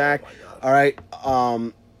Cusack. All right,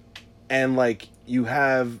 and like you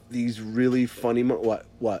have these really funny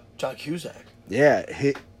what John Cusack. Yeah,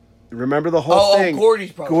 remember the whole thing?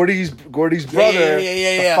 Gordy's brother. Gordy's brother.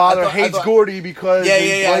 Yeah. The father hates Gordy because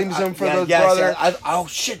he blames him for the brother. Oh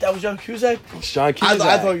shit, that was John Cusack. It's John Cusack.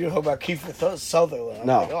 I thought you were talking about Kiefer Sutherland.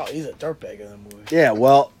 No, like, he's a dirtbag in that movie. Yeah,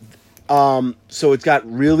 well. So it's got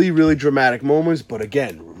really, really dramatic moments, but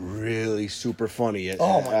again, really super funny.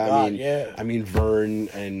 Oh my god, yeah. I mean, Vern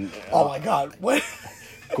and oh my god, what?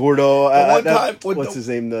 Gordo. One time, what's his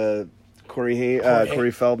name? The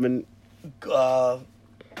Corey Feldman. What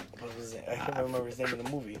was his name? I can't remember his name in the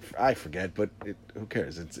movie. I forget, but who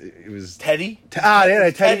cares? It was Teddy.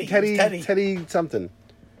 Teddy something.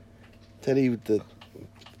 Teddy with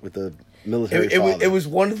the military. It was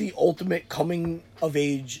one of the ultimate coming of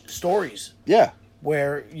age stories. Yeah,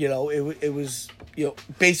 where it was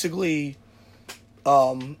basically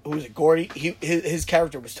who was it? Gordy. His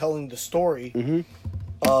character was telling the story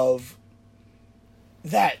of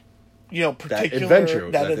that particular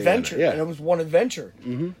adventure, yeah. and it was one adventure.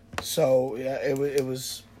 So yeah, it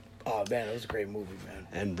was. Oh man, it was a great movie, man.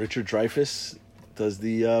 And Richard Dreyfuss does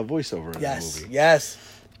the voiceover in the movie. Yes.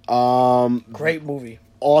 Great movie.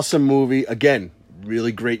 Awesome movie. Again,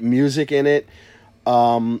 really great music in it.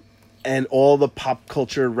 and all the pop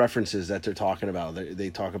culture references that they're talking about. They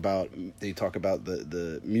talk about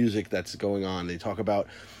the music that's going on. They talk about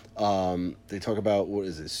what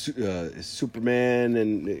is it? Superman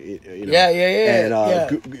and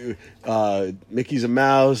Mickey's a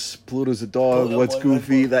mouse, Pluto's a dog. Pluto, what's boy,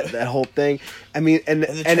 Goofy? boy. That whole thing. I mean, and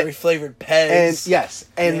the cherry flavored Pez. and yes,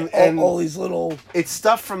 and all these little. it's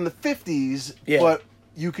stuff from the 50s, Yeah. but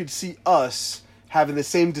you could see us having the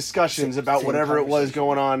same discussions about same whatever it was conversation.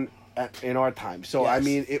 going on in our time. So, I Yes.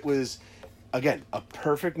 mean, it was, again, a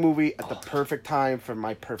perfect movie at the perfect time for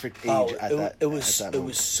my perfect age It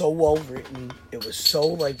was so well written. It was so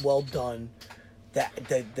well done. That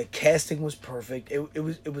the casting was perfect. It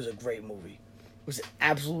was a great movie. It was an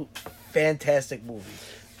absolute fantastic movie.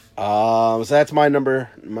 So that's my number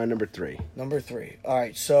 3. Number 3. All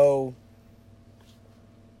right, so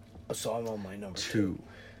I'm on my number 2.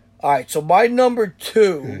 All right, so my number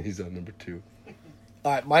 2. He's on number 2.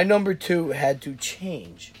 All right, my number 2 had to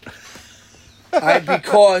change. All right,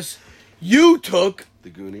 because you took The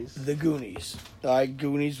Goonies. The Goonies. All right,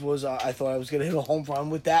 Goonies was, I thought I was going to hit a home run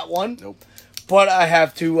with that one. Nope. But I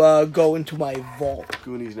have to go into my vault.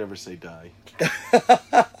 Goonies never say die.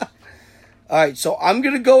 All right, so I'm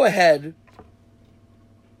going to go ahead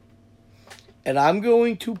and I'm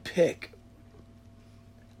going to pick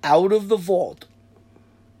out of the vault.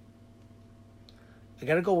 I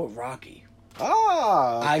got to go with Rocky.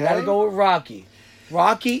 Ah, okay. I got to go with Rocky.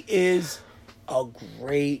 Rocky is a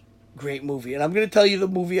great movie. And I'm going to tell you the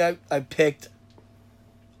movie I picked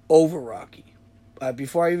over Rocky.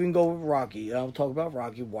 Before I even go with Rocky, and I'll talk about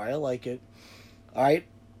Rocky, why I like it. All right,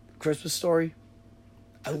 Christmas Story.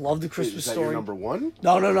 I love the Christmas Is that Story. your number 1?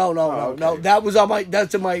 No. okay. That was on my.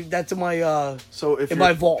 That's in my. So if in you're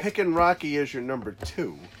my vault. picking Rocky as your number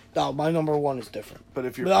 2, No, my number 1 is different. but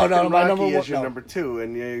if you're No, picking my Rocky number as one- your no. number 2,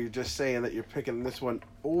 and you're just saying that you're picking this one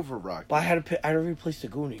over Rocky. But I had to replace the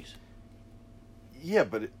Goonies. Yeah,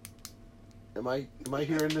 but am I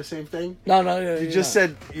hearing the same thing? No. You just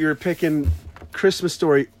said you're picking Christmas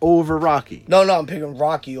Story over Rocky. No. I'm picking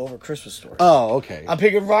Rocky over Christmas Story. Oh, okay. I'm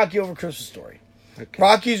picking Rocky over Christmas Story. Okay.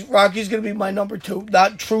 Rocky's gonna be my number 2,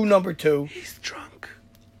 not true number 2. He's drunk.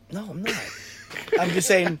 No, I'm not. I'm just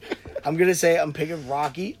saying. I'm gonna say I'm picking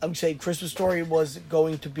Rocky. I'm saying Christmas Story was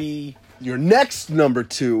going to be Your next number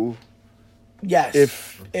 2. yes.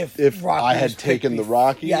 If Rocky I was had picked taken the bef-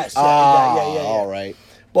 Rocky. Yes. Yeah. All right.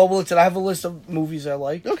 Well, listen, I have a list of movies I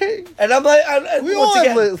like. Okay. And I'm like, We once all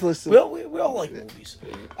again, have lists of- we all like movies.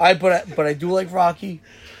 But I do like Rocky.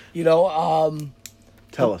 You know,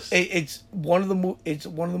 Tell us. it's one of the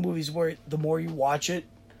movies where the more you watch it,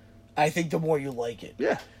 I think the more you like it.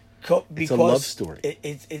 Yeah. Because a love story.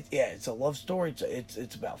 It's a love story.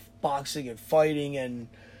 It's about boxing and fighting and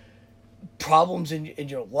problems in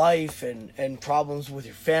your life and problems with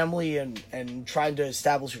your family and trying to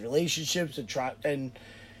establish relationships and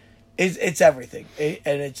it's everything.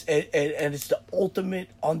 And it's the ultimate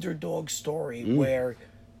underdog story where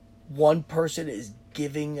one person is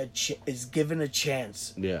given a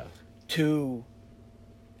chance Yeah. to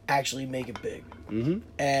actually make it big. Mm-hmm.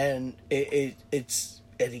 And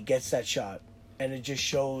and he gets that shot, and it just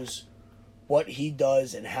shows what he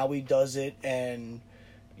does and how he does it, and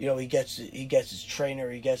he gets his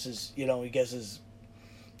trainer, he gets his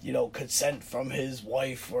consent from his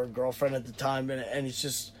wife or girlfriend at the time, and it's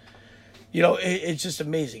just it's just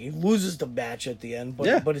amazing. He loses the match at the end,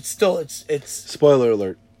 but it's still it's Spoiler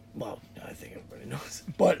alert. well, I think everybody knows,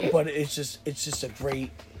 but it's just a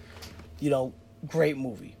great great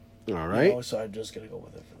movie. All right. So I'm just gonna go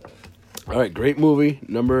with it for that. All right. Great movie.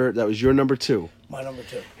 That was your number 2. My number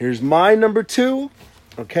 2. Here's my number 2.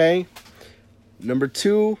 Okay. Number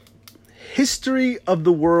 2, History of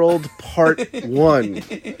the World Part 1.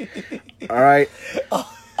 All right.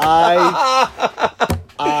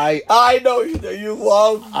 I know you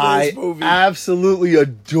love this movie. Absolutely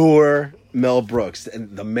adore Mel Brooks,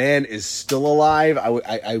 and the man is still alive.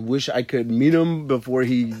 I wish I could meet him before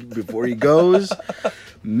he goes.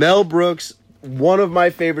 Mel Brooks, one of my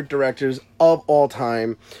favorite directors of all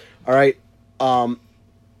time. All right.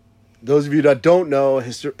 Those of you that don't know,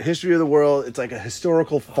 History of the World, it's like a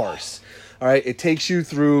historical farce. All right. It takes you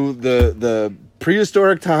through the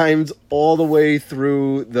prehistoric times all the way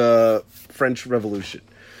through the French Revolution.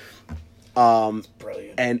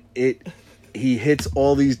 Brilliant. And he hits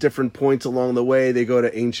all these different points along the way. They go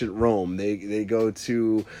to ancient Rome. They go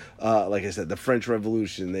to, like I said, the French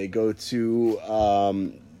Revolution. They go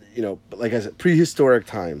to, like I said, prehistoric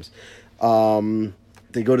times.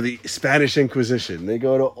 They go to the Spanish Inquisition. They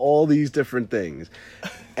go to all these different things.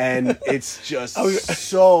 And it's just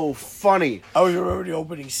so funny. I remember the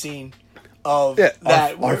opening scene of Yeah,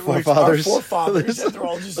 that. our which forefathers. Our forefathers, and they're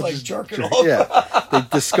all just like jerking off. Yeah, they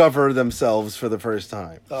discover themselves for the first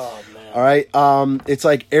time. Oh man. All right. It's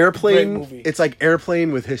like Great Airplane. movie. It's like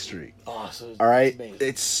Airplane with history. Oh, so All right. amazing.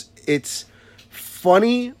 It's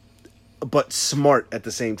funny, but smart at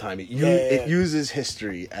the same time. Yeah. It uses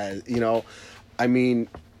history as I mean,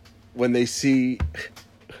 when they see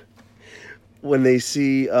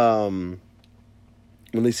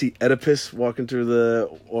Oedipus walking through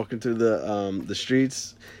the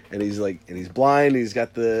streets, and he's blind. He's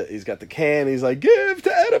got the can. He's like, give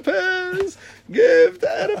to Oedipus, give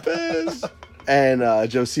to Oedipus. And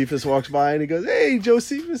Josephus walks by and he goes, hey,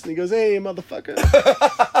 Josephus, and he goes, hey, motherfucker.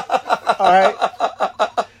 All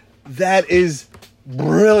right, that is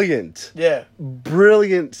brilliant. Yeah.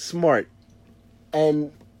 Brilliant, smart.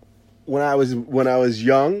 And when I was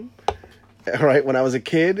young, all right, when I was a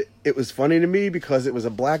kid, it was funny to me because it was a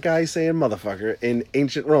black guy saying motherfucker in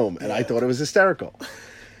ancient Rome, and I thought it was hysterical.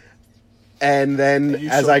 And then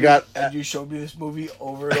and you showed me this movie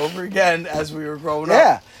over and over again as we were growing up.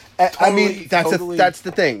 yeah. I Totally, mean, that's totally. that's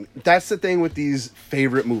the thing. That's the thing with these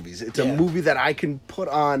favorite movies. It's a Yeah. movie that I can put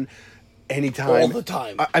on anytime. All the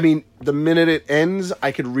time. I mean, the minute it ends,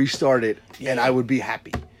 I could restart it and Yeah. I would be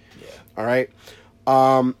happy. Yeah. All right.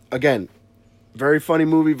 Again, very funny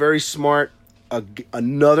movie, very smart.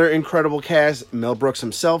 Another incredible cast. Mel Brooks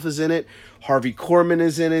himself is in it. Harvey Korman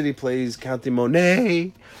is in it. He plays Count de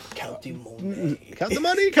Monet. Count the Monet. Count the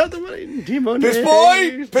money, count the money. De Monet. Piss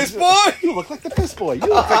boy! Piss boy! You look like the piss boy. You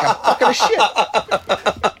look like a bucket of shit.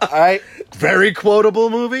 All right. Very quotable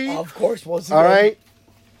movie. Of course, wasn't All it? right.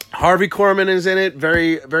 Harvey Korman is in it.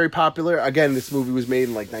 Very, very popular. Again, this movie was made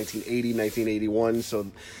in like 1980, 1981. So,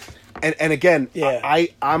 and again, Yeah.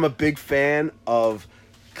 I'm a big fan of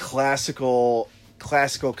classical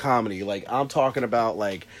comedy. Like, I'm talking about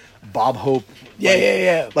like Bob Hope. Yeah,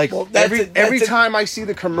 yeah. Like Well, every time I see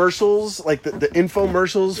the commercials, like the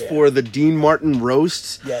infomercials for the Dean Martin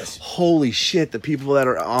roasts, Yes. holy shit, the people that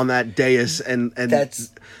are on that dais and That's-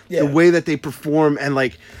 yeah. the way that they perform, and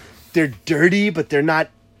like they're dirty, but they're not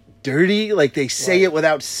dirty. Like they say Right. it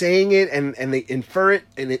without saying it, and they infer it,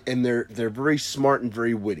 and they're very smart and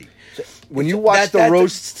very witty. When you watch the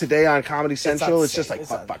roasts today on Comedy Central, not it's just the like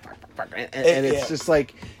same. fuck, and Yeah. it's just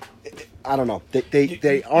like, I don't know.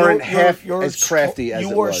 They aren't half as crafty as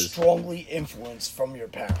you it were was. strongly influenced from your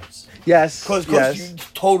parents. Yes, Because yes. you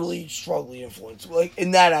totally strongly influenced. Like,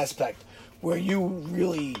 in that aspect, where you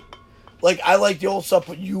really... Like, I like the old stuff,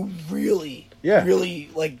 but you really, Yeah. really,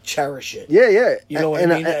 like, cherish it. Yeah, yeah. You know what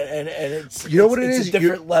And I mean? And it's... you know what it's it is? a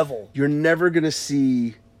different level. You're never gonna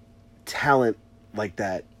see talent like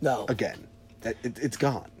that No. again. It's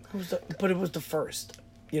gone. But it was the first.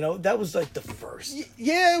 You know, that was like the first.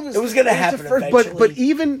 Yeah, It was gonna happen But eventually.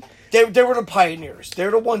 even They were the pioneers.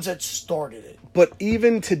 They're the ones that started it.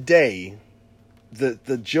 today,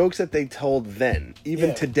 the jokes that they told then, even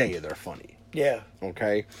Yeah. today, they're funny. Yeah.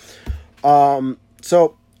 Okay.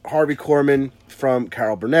 So Harvey Korman from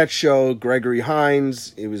Carol Burnett Show, Gregory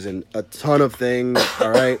Hines, he was in a ton of things.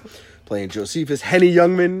 All right, playing Josephus. Henny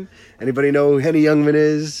Youngman. Anybody know who Henny Youngman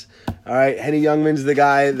is? All right, Henny Youngman's the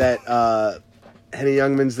guy that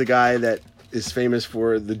is famous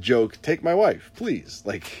for the joke "Take my wife, please."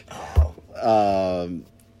 Like,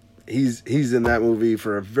 he's in that movie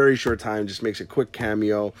for a very short time. Just makes a quick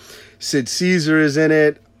cameo. Sid Caesar is in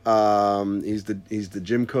it. He's the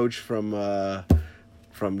gym coach from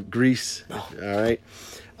Greece. All right.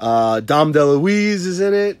 Dom DeLuise is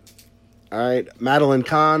in it. All right. Madeline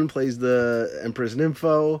Kahn plays the Empress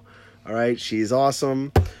Nympho. All right. She's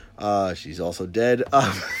awesome. She's also dead.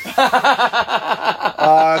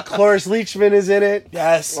 Cloris Leachman is in it.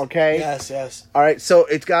 Yes. Okay. Yes. All right. So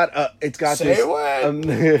it's got Say this.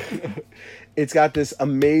 what? It's got this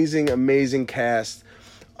amazing cast.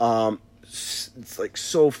 It's like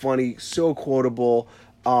so funny, so quotable.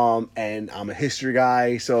 And I'm a history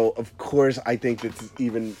guy, so of course I think it's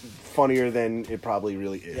even funnier than it probably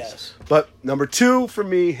really is. Yes. But number 2 for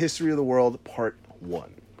me, History of the World Part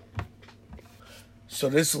 1. So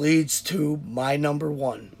this leads to my number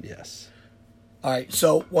 1. Yes. All right.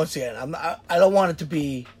 So once again, I don't want it to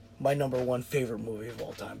be my number 1 favorite movie of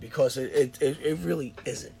all time because it really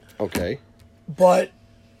isn't. Okay. But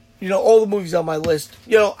you know, all the movies on my list,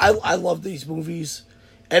 you know, I love these movies,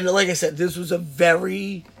 and like I said, this was a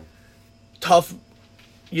very tough,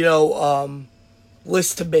 you know,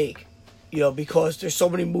 list to make, you know, because there's so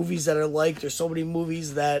many movies that I like. There's so many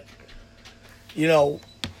movies that, you know,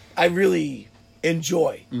 I really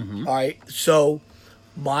enjoy. Mm-hmm. All right. So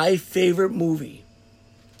my favorite movie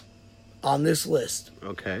on this list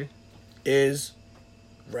Okay. is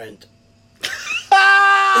Rent.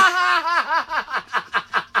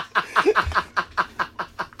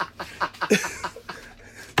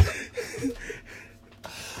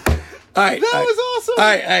 All right, That was awesome. All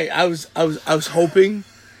right, I was hoping.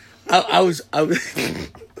 I was.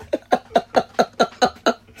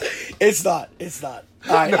 It's not.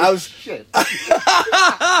 All right, I was. Shit.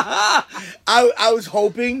 I was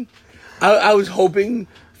hoping. I was hoping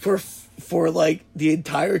for like the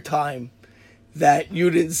entire time that you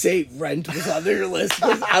didn't say Rent was on your list.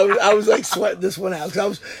 'Cause I was like sweating this one out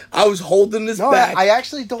because I was holding this No, back. I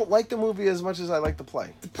actually don't like the movie as much as I like the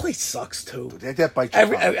play. The place sucks too. That bites your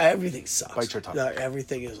tongue. Everything sucks. Bite your tongue. No,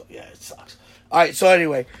 everything is it sucks. All right, so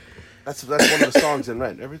anyway, That's one of the songs in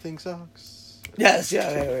Rent. Everything sucks. yes,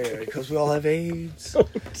 yeah, because we all have AIDS. All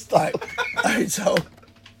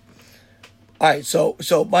right, so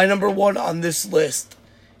my number one on this list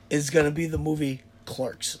is gonna be the movie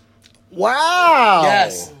Clerks. Wow.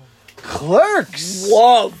 Yes, Clerks.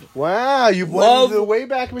 love. Wow, you Love- went to the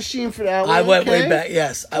Wayback Machine for that one. I went okay? way back.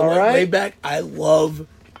 Yes, I All went right. way back. I love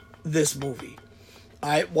this movie. All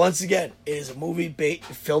right, once again, it is a movie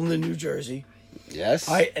filmed in New Jersey. Yes.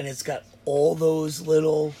 All right, and it's got all those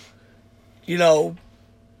little, you know,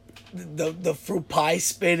 the fruit pie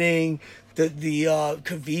spinning, the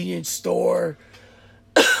convenience store.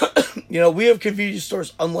 You know, we have convenience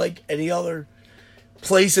stores unlike any other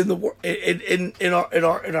place in the world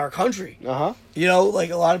in our country. Uh-huh. You know, like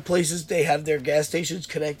a lot of places they have their gas stations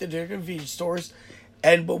connected to their convenience stores,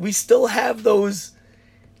 but we still have those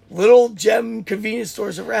little gem convenience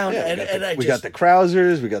stores around. Yeah, we got the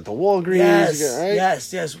Krausers, we got the Walgreens.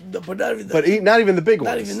 yes, but not even Not even the big ones.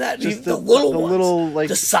 not even that. Just Even the little ones. little, like,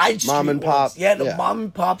 the side street mom and ones. pop. Yeah, the mom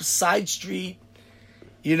and pop side street.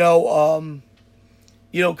 You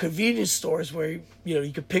know, convenience stores where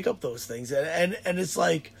you could pick up those things, and it's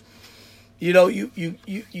like, you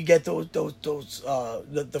get those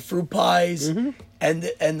the fruit pies and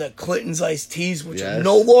the Clinton's iced teas, which are Yes.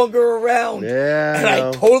 no longer around. Yeah, and I I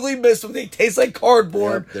know. totally miss them. They taste like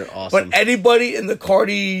cardboard. Yep, they're awesome. But anybody in the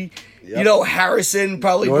Cardi, Yep. Harrison,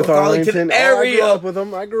 probably North North Arlington Arlington. Oh, I area grew up with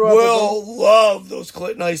them. I grew up with will love those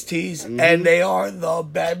Clinton iced teas, and they are the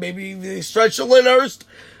bad. Maybe they stretch the Lyndhurst.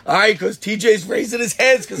 All right, because TJ's raising his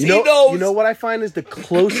hands because he knows. You know what I find is the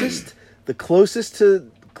closest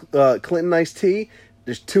to Clinton iced tea.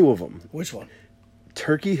 There's two of them. Which one?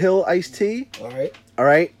 Turkey Hill iced tea. All right. All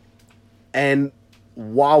right, and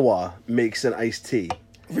Wawa makes an iced tea,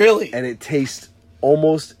 Really? and it tastes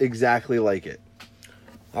almost exactly like it.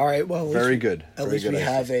 All right. Well, at least Very good. At Very least good we iced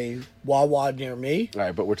have a Wawa near me. All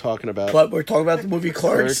right, but we're talking about But we're talking about the movie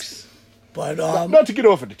Clerks. Clerks. But Not to get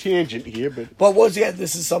off on a tangent here, but But once again,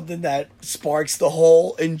 this is something that sparks the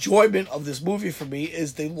whole enjoyment of this movie for me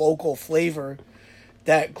is the local flavor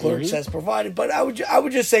that Clerks has provided. But I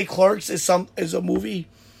would just say Clerks is a movie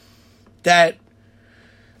that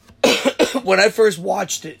when I first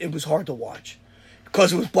watched it, it was hard to watch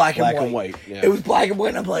because it was black and white. Yeah. It was black and white,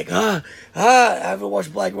 and I'm like, I haven't watched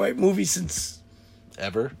a black and white movie since.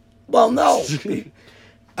 ever. Well, no.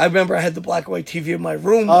 I remember I had the black and white TV in my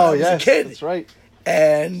room when Oh I was yes, a kid. that's right.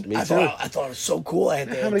 And Me I too. thought it was so cool. I had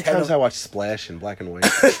the How many antenna. times I watched Splash in black and white?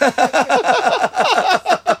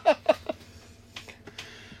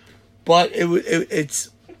 But it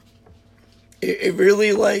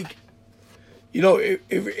really like,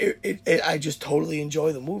 I just totally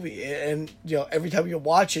enjoy the movie, and every time you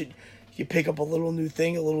watch it, you pick up a little new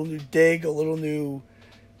thing, a little new dig, a little new,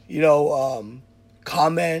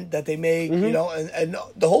 comment that they make, and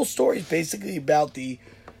the whole story is basically about the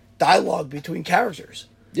dialogue between characters,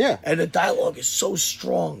 Yeah. and the dialogue is so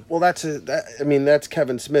strong. Well, that's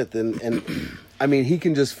Kevin Smith, and I mean he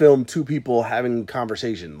can just film two people having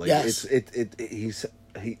conversation. Like Yes.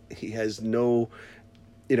 he has no,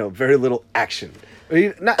 very little action. I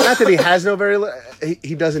mean, not that he has no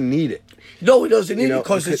he doesn't need it. No, he doesn't need it know,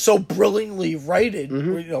 because it's so brilliantly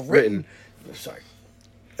written. Written. Sorry.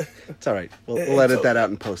 It's all right. We'll It's edit that okay. out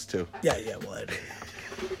in post too. Yeah, we'll edit it.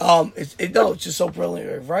 It's just so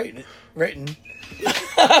brilliantly written.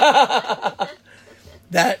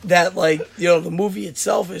 that like the movie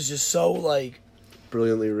itself is just so like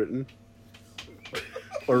Brilliantly written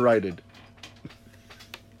or righted.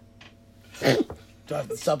 do I have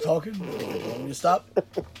to stop talking? You want me to stop?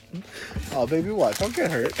 Oh, baby, what? Don't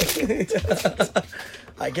get hurt.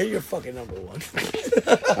 I get your fucking number one.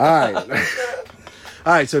 All right.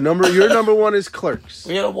 All right. So your number one is Clerks.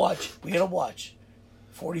 We gotta watch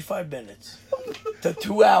 45 minutes to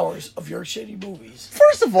 2 hours of your shitty movies,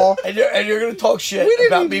 First of all, and you're gonna talk shit we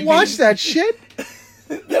about me didn't watch being, that shit.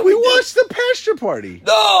 Yeah, We did. watched the Pasture Party.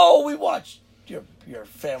 No, we watched your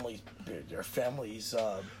family's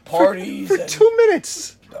parties For and, 2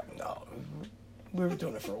 minutes. no. We were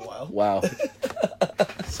doing it for a while. Wow.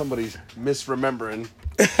 Somebody's misremembering.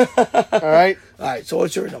 All right. All right, so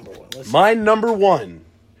what's your number one? Let's My number one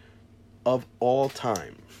of all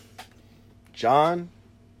time. John,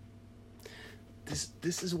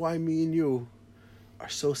 this is why me and you are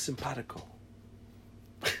so simpatico.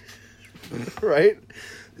 Right?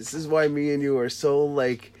 This is why me and you are so,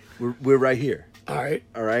 like, we're right here. All right.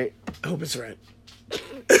 All right? I hope it's Rent.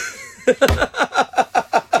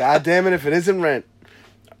 God damn it, if it isn't Rent.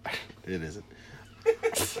 It isn't.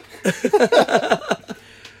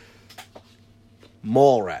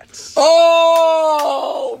 Mallrats.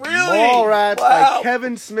 Oh, really? Mallrats Wow. by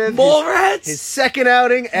Kevin Smith. Mallrats? His second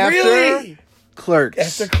outing after Really? Clerks.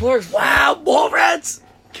 After Clerks. Wow, Mallrats.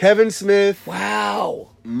 Kevin Smith, Wow.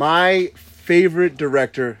 my favorite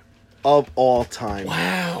director of all time.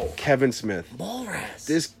 Wow. Kevin Smith. Mallrats.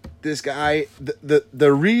 This guy,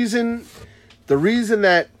 the reason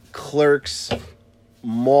that Clerks,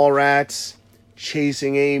 Mallrats,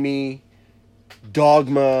 Chasing Amy,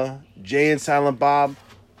 Dogma, Jay and Silent Bob,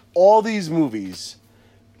 all these movies,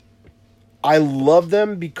 I love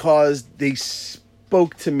them because they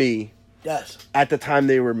spoke to me Yes. at the time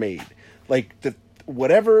they were made. Like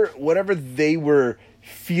whatever they were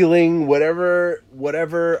feeling, whatever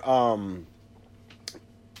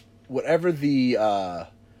the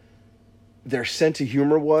their sense of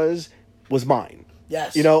humor was mine.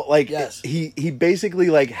 Yes. You know, like Yes. he basically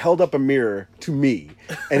like held up a mirror to me,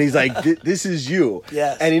 and he's like, "This is you."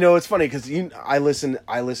 Yes. And you know, it's funny because I listen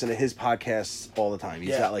to his podcasts all the time.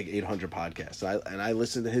 He's Yeah. got like 800 podcasts, and I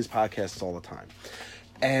listen to his podcasts all the time.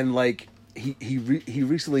 And like he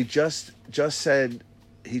recently just said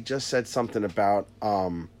something about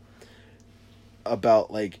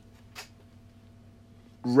like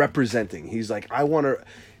representing. He's like,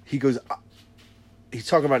 he's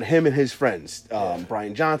talking about him and his friends,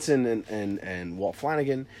 Brian Johnson and Walt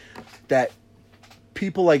Flanagan, that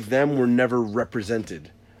people like them were never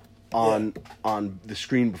represented on the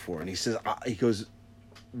screen before. And he says, he goes,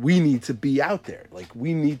 we need to be out there. Like,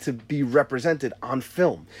 we need to be represented on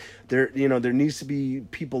film. There needs to be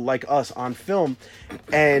people like us on film.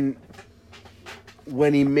 And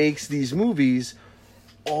when he makes these movies,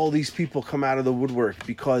 all these people come out of the woodwork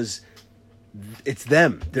because it's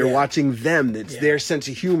them. They're watching them. It's their sense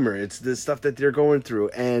of humor. It's the stuff that they're going through,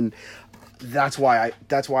 and that's why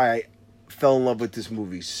I fell in love with this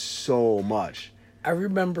movie so much. I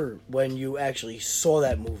remember when you actually saw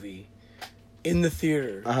that movie in the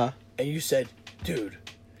theater, and you said, "Dude,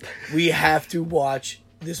 we have to watch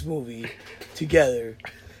this movie together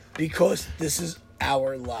because this is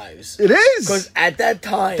our lives." It is, because at that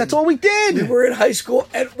time, that's all we did. We were in high school,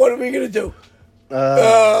 and what are we gonna do?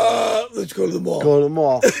 Let's go to the mall. Go to the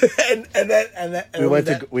mall. and then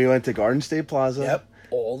we went to Garden State Plaza. Yep,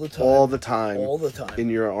 all the time. In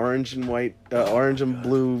your orange and white, orange and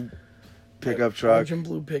blue pickup truck. Orange and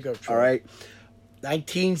blue pickup truck. All right.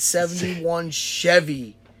 1971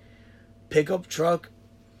 Chevy pickup truck,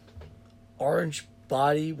 orange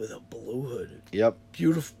body with a blue hood. Yep.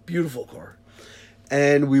 Beautiful car.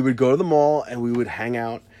 And we would go to the mall and we would hang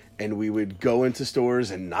out. And we would go into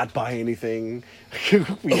stores and not buy anything.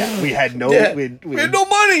 we had no we had no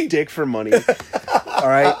money. Dick for money. All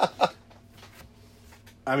right.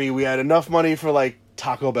 I mean, we had enough money for like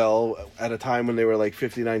Taco Bell at a time when they were like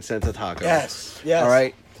 59 cents a taco. Yes. All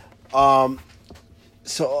right.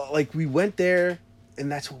 So like we went there,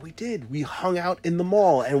 and that's what we did. We hung out in the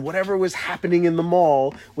mall, and whatever was happening in the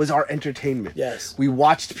mall was our entertainment. Yes. We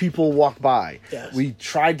watched people walk by. Yes. We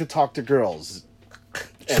tried to talk to girls.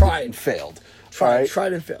 And failed. Tried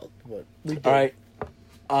and failed. What we did. All right.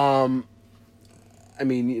 I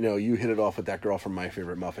mean, you hit it off with that girl from My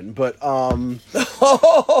Favorite Muffin, but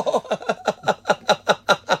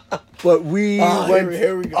but we went.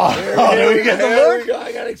 Here we go. Here we go.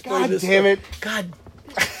 I gotta explain God this. damn it! God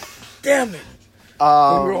damn it! We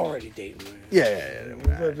were already dating. Yeah.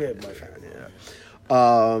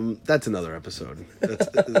 That's another episode.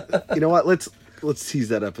 You know what? Let's tease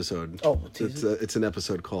that episode. Oh, we'll tease it? It's an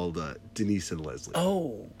episode called Denise and Leslie.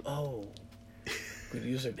 Oh. Could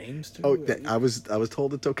use their names too. Oh, I was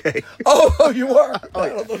told it's okay. Oh, you are.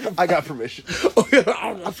 I got permission.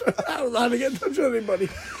 I don't know how to get in touch with anybody.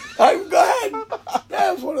 Go ahead.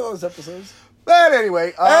 That was one of those episodes. But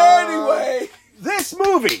anyway. This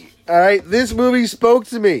movie. All right. This movie spoke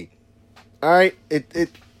to me. All right.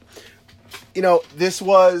 This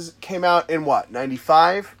came out in what,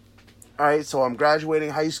 95? All right. So I'm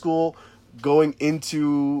graduating high school, going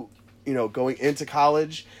into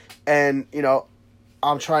college, and,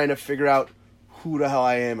 I'm trying to figure out who the hell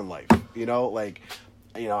I am in life.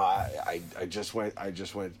 you know, I just went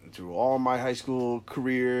through all my high school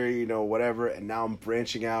career, you know, whatever, and now I'm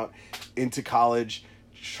branching out into college,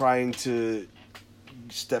 trying to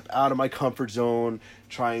step out of my comfort zone,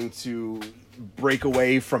 trying to break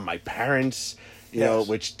away from my parents, you know,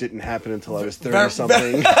 which didn't happen until I was 30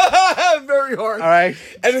 something. Very hard. All right.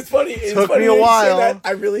 And it's funny. It took me a while. That.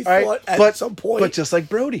 I really thought at some point. But just like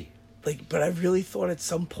Brody. But I really thought at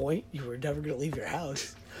some point you were never going to leave your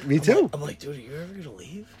house. Me too. I'm like, dude, are you ever going to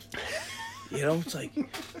leave? You know, it's like,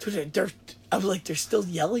 dude, they're still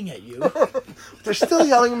yelling at you. They're still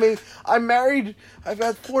yelling at me. I'm married. I've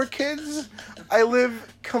had 4 kids. I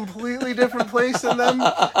live completely different place than them,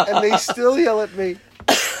 and they still yell at me.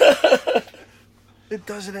 It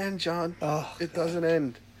doesn't end, John. Oh, it doesn't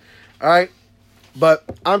end. All right, but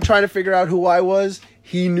I'm trying to figure out who I was.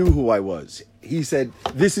 He knew who I was. He said,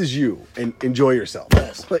 "This is you, and enjoy yourself."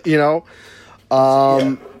 Yes. But you know,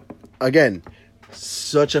 again,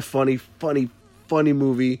 such a funny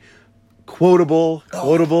movie. Quotable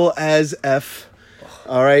as F.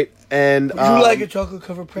 All right, and would you like a chocolate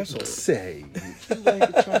covered pretzel? Say, would you like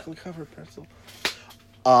a chocolate covered pretzel?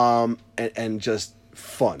 And just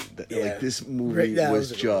fun. Like this movie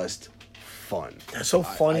was just fun. That's so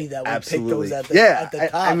funny that we picked those at the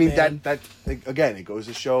top. I mean man. that again, it goes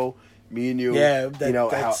to show me and you. Yeah, you know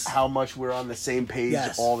how much we're on the same page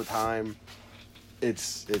all the time.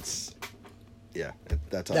 It's that's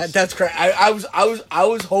us. That's great. I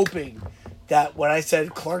was hoping that when I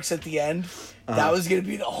said Clark's at the end, that was gonna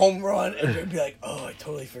be the home run, and you'd be like, "Oh, I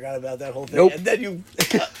totally forgot about that whole thing." Nope. And then you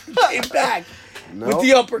came back with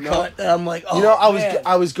the uppercut, and I'm like, "Oh, you know, man.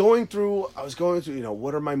 I was going through. You know,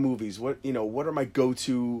 what are my movies? What are my go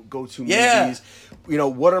to movies? You know,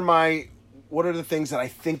 what are the things that I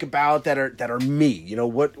think about that are me? You know,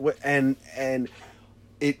 what and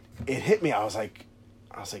it hit me. I was like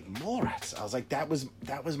Mallrats. I was like, that was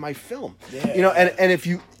my film. Yeah. You know, and if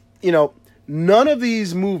you know, none of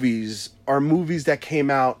these movies are movies that came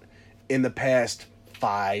out in the past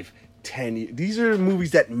 5, 10 years. These are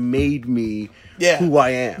movies that made me who I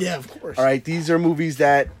am. Yeah, of course. All right, these are movies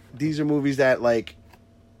that like,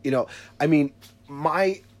 you know, I mean,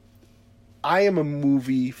 I am a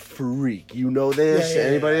movie freak. You know this.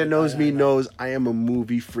 Anybody that knows me knows I am a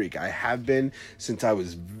movie freak. I have been since I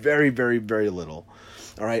was very, very, very little.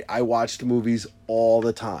 All right, I watched movies all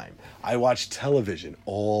the time. I watched television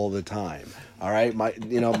all the time. All right, my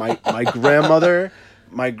grandmother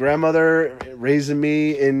raising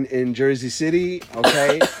me in Jersey City.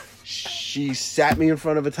 Okay, she sat me in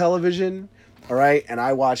front of a television. All right, and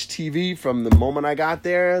I watched TV from the moment I got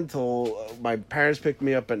there until my parents picked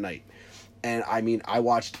me up at night. And I mean, I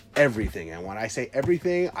watched everything. And when I say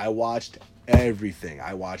everything, I watched everything.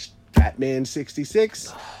 I watched Batman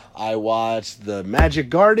 66. I watched The Magic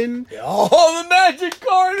Garden. Oh, The Magic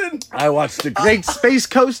Garden! I watched The Great Space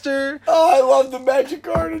Coaster. Oh, I love The Magic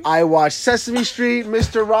Garden. I watched Sesame Street,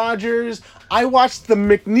 Mr. Rogers. I watched The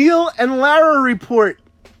McNeil and Lara Report.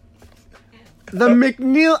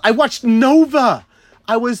 I watched Nova.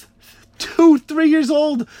 I was 2-3 years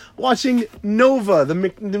old watching Nova, the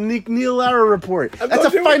McNeil Lara Report. That's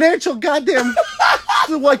a financial goddamn,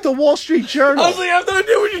 like the Wall Street Journal. I was like, I have no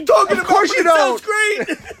idea what you're talking about. Of course you don't. Sounds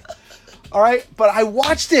great. All right, but I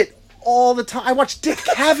watched it all the time. I watched Dick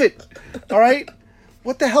Cavett. All right,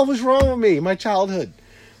 what the hell was wrong with me? My childhood.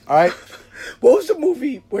 All right. What was the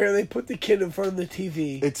movie where they put the kid in front of the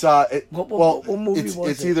TV? It's what movie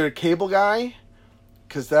was it's it? either Cable Guy,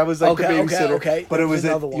 because that was like the babysitter. Okay. But it was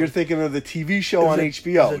another one. you're thinking of the TV show on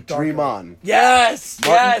HBO, Dream On. Yes,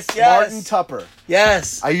 yes. Martin Tupper.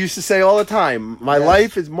 Yes. I used to say all the time, my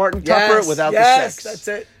life is Martin Tupper without the sex. That's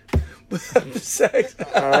it. Without the sex.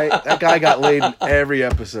 All right, that guy got laid in every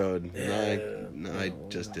episode. No, I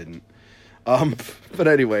just didn't. But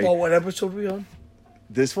anyway. Well, what episode are we on?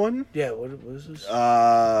 This one? Yeah, what is this?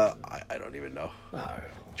 I don't even know.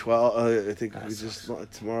 12. I think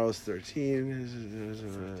tomorrow's 13.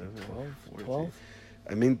 12?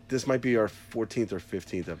 I mean, this might be our 14th or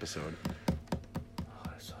 15th episode. Oh,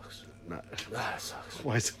 that sucks. That sucks.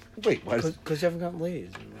 Why is it? Wait, why? Because you haven't gotten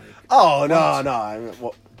laid. Oh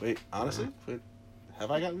no! Wait, honestly, have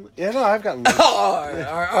I gotten? Yeah, no, I've gotten laid.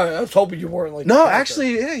 I was hoping you weren't like. No,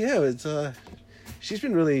 actually, yeah. It's she's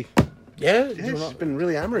been really. Yeah, she's been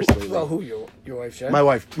really amorous lately. Well, who your wife Jen? My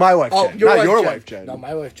wife. Oh, Jen. your Not wife your Jen. wife, Jen. No,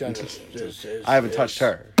 my wife Jen is I haven't touched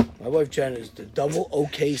her. My wife Jen is the double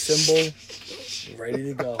OK symbol, ready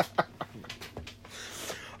to go.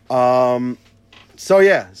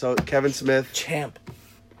 So Kevin Smith. Champ.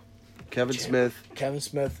 Kevin Smith. Kevin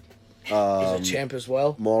Smith. He's a champ as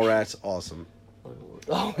well. Mallrats, awesome.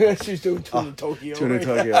 Oh, yeah, she's doing Tuna Tokyo. Tuna right?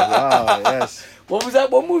 Tokyo. Oh, yes. What was that?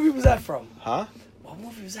 What movie was that from? Huh? What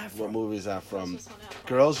movie was that What from? movie is that from? Just wanna have fun.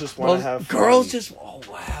 Girls Just Want to Have Fun. Girls just. Oh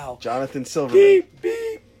wow. Jonathan Silverman. Beep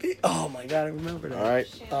beep beep. Oh my god, I remember that. All right.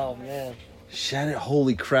 Oh man. Shannon,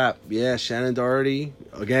 holy crap. Yeah, Shannon Doherty,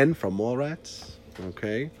 again, from Mallrats.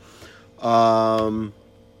 Okay. And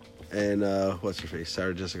what's her face?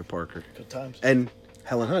 Sarah Jessica Parker. Good times. And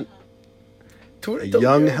Helen Hunt. Tuna a Tokyo,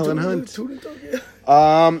 young Helen Tuna- Hunt. Tuna Tokyo.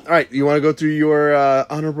 All right, you want to go through your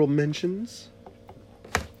honorable mentions?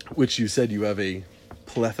 Which you said you have a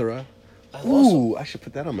plethora. I lost Ooh, I should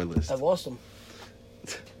put that on my list. I lost them.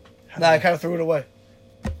 Nah, I kind of threw it away.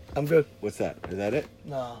 I'm good. What's that? Is that it?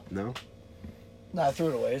 Nah, No? I threw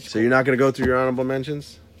it away. It's So cool. you're not going to go through your honorable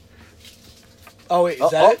mentions? Oh wait,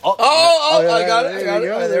 is that it? Oh, yeah, I got it. there I got you it.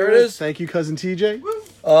 go. All right, there it is. Thank you, Cousin TJ.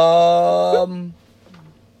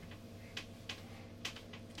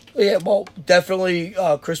 Yeah, well, definitely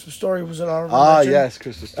Christmas Story was an honorable Ah, mention. yes,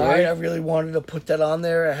 Christmas All right, Story. I really wanted to put that on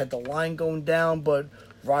there. I had the line going down, but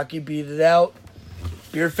Rocky beat it out.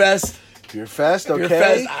 Beer Fest. Beer Fest, okay. Beer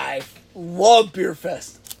Fest. I love Beer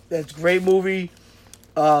Fest. That's a great movie. It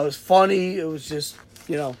was funny. It was just,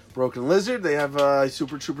 Broken Lizard, they have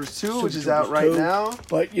Super Troopers 2, which is Super out Troopers right 2. now.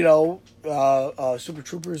 But, Super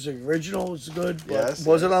Troopers, the original, was good. But Yes,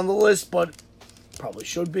 wasn't yes. on the list, but probably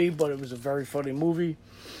should be. But it was a very funny movie.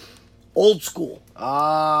 Old School.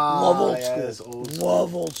 Ah, Love Old yes, School. Old School.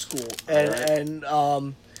 Love Old School. And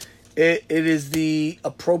it is the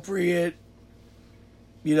appropriate,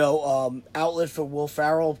 outlet for Will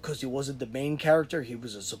Ferrell because he wasn't the main character. He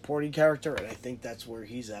was a supporting character, and I think that's where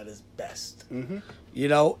he's at his best. Mm-hmm.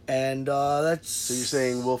 And that's... So you're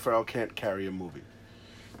saying Will Ferrell can't carry a movie?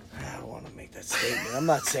 I don't want to make that statement. I'm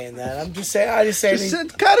not saying that. I'm just saying...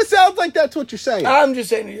 It kind of sounds like that's what you're saying. I'm just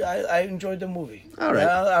saying I enjoyed the movie. All right.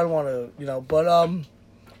 I don't want to, but let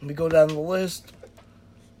me go down the list.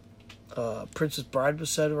 Princess Bride was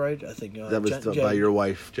said, right? I think That was Jen, by your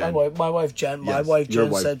wife, Jen. my wife Jen. My Yes, wife your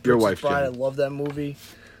Jen wife- said your Princess wife, Bride. Jen. I love that movie.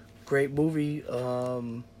 Great movie.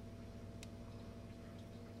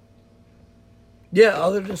 Yeah,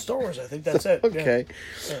 other than Star Wars, I think that's it. Okay.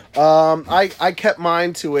 Yeah. I kept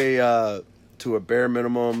mine to a bare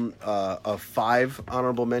minimum of 5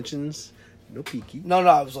 honorable mentions. No peeky. No,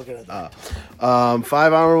 I was looking at that. 5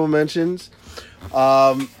 honorable mentions.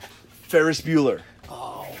 Ferris Bueller.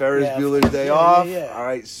 Ferris yeah, Bueller's Day yeah, Off. yeah. All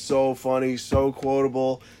right, so funny, so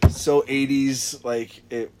quotable, so 80s. Like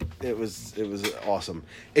it was awesome.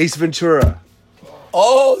 Ace Ventura.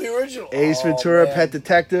 Oh, the original. Ace Oh, Ventura, man. Pet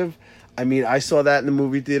Detective. I mean, I saw that in the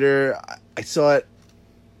movie theater. I saw it.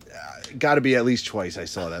 Got to be at least twice. I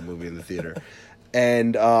saw that movie in the theater,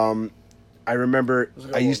 and I remember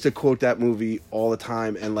I used to quote that movie all the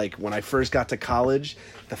time. And like when I first got to college,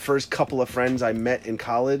 the first couple of friends I met in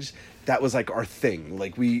college, that was like our thing.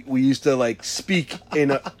 Like we used to like speak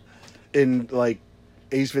in like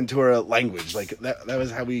Ace Ventura language. Like that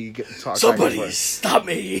was how we talked. Somebody stop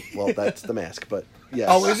me. Well, that's The Mask, but yes.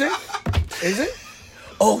 Oh, is it? Is it?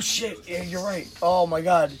 Oh shit! Yeah, you're right. Oh my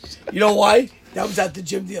god. You know why? That was at the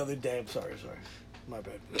gym the other day. I'm sorry. My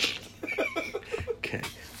bad. Okay.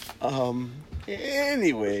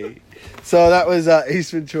 Anyway, so that was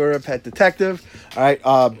Ace Ventura, Pet Detective. All right.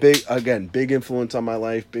 Big influence on my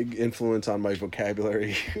life. Big influence on my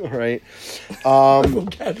vocabulary. All right.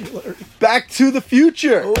 Vocabulary. Back to the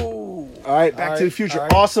Future. Oh. All right. Back to the Future. all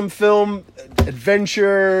right. Awesome film,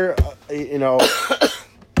 adventure.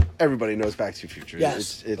 Everybody knows Back to the Future.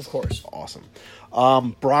 Yes, it's of course. awesome.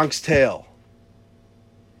 Bronx Tale.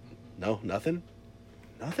 No, nothing.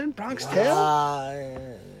 Nothing. Bronx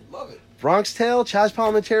Tale. Love it. Bronx Tale, Chaz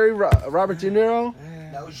Palminteri, Robert De Niro.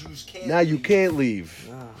 Now you can't. Now you can't leave.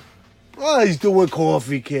 Oh, he's doing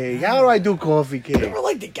Coffee Cake. How do I do Coffee I Cake? never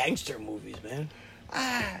liked the gangster movies, man.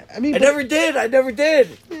 I mean, I never did.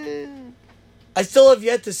 I still have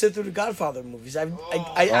yet to sit through the Godfather movies. I haven't.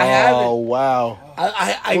 Oh wow!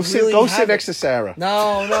 I Go really sit haven't. next to Sarah.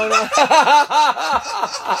 No.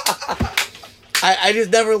 I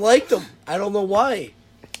just never liked them. I don't know why.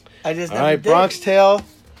 I just All never right, did. Bronx Tale,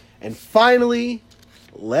 and finally,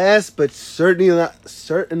 last but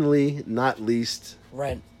certainly not least.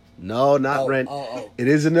 Rent. No, not Rent. Oh. It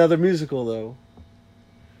is another musical though.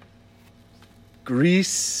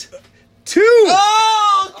 Grease 2.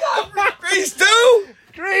 Oh God! Grease 2.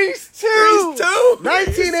 Grease 2. Grease 2?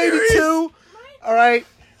 1982. All right.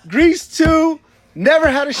 Grease 2 never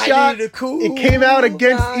had a shot. need a cool It came out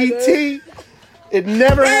against rider. E.T. It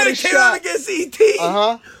never had a It came out shot. against E.T.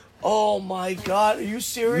 Uh-huh. Oh my God! Are you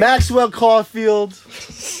serious? Maxwell Caulfield.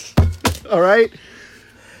 All right.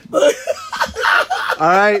 All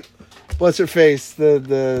right. what's her face?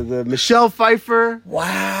 The Michelle Pfeiffer.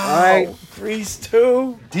 Wow. All right. Grease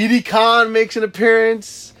 2. Didi Khan makes an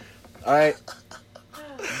appearance. All right.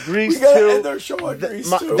 Grease We gotta 2. end our show on Grease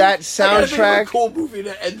 2. That I gotta think of soundtrack. a cool movie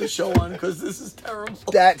to end the show on because this is terrible.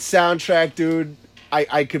 That soundtrack, dude.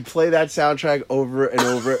 I could play that soundtrack over and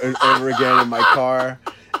over and over again in my car.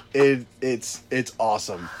 It's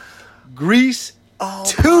awesome. Grease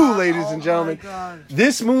 2, ladies and gentlemen. God.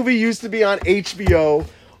 This movie used to be on HBO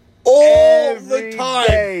All every the time.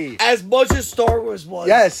 day. As much as Star Wars was.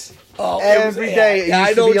 Yes. Oh, Every day. It Yeah, I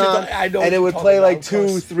used know to what be you're on, I know and what it you're would talking play about, like of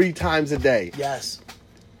course. 2-3 times a day. Yes.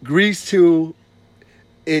 Grease 2,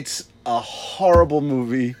 it's a horrible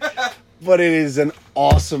movie, but it is an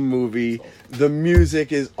awesome movie. The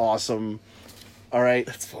music is awesome. All right,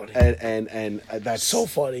 That's funny. and that's So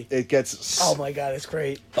funny. It gets Oh my God, it's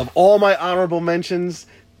great. of all my honorable mentions.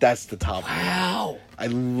 That's the top one. Wow. I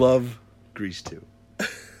love Grease 2.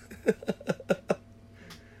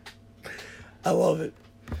 I love it.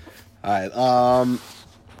 All right.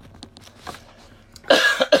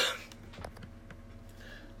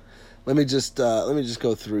 Let me just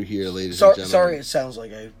go through here, ladies and gentlemen. Sorry, it sounds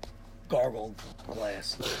like I gargled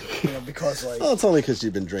glass. Because like. Oh, it's only because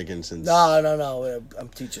you've been drinking since. No. I'm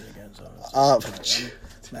teaching again, so. I'm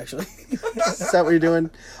actually. Is that what you're doing?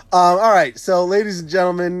 All right. So, ladies and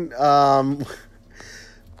gentlemen,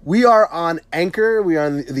 we are on Anchor. We are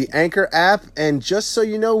on the Anchor app, and just so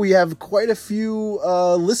you know, we have quite a few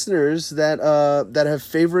listeners that have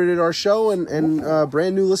favorited our show and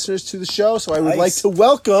brand new listeners to the show. So, I would like to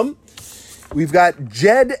welcome. We've got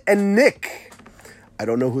Jed and Nick. I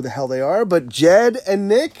don't know who the hell they are, but Jed and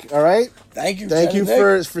Nick. All right. Thank you. Thank Jed you and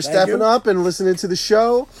Nick. for Thank stepping you. up and listening to the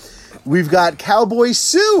show. We've got Cowboy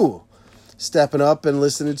Sue stepping up and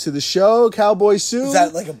listening to the show. Cowboy Sue. Is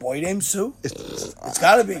that like a boy named Sue? It's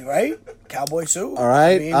gotta be, right? Cowboy Sue. All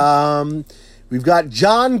right. I mean, We've got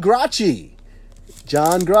John Gracci.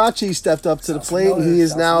 John Gracci stepped up to the plate. And familiar, he is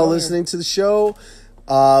sounds now familiar. listening to the show.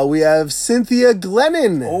 We have Cynthia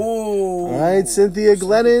Glennon. oh. All right, Cynthia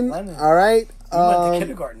Glennon. Glennon. All right. We went to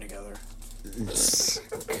kindergarten together.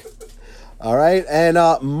 All right, and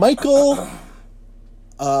Michael.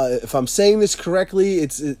 If I'm saying this correctly,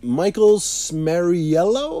 it's Michael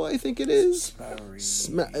Smariello, I think it is.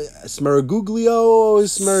 Smariguglio,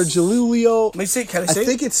 Smarigilulio. Let me see. Can I I say?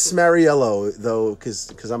 think it's Smariello though,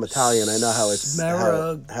 because I'm Italian. I know how it's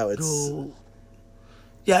how it's.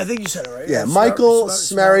 Yeah, I think you said it right. Yeah, Michael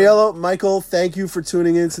Smariello. Michael, thank you for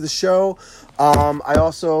tuning into the show. I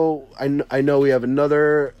know we have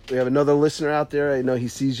another listener out there. I know he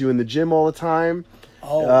sees you in the gym all the time.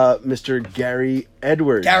 Oh, Mr. Gary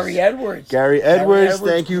Edwards. Gary Edwards. Gary Edwards,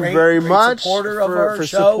 thank you great- very great much supporter of our for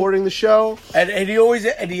show. supporting the show. And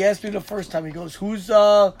he asked me the first time. He goes, "Who's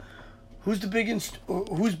the big and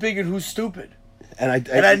who's big and who's stupid?" And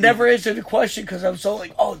I never answered the question because I'm so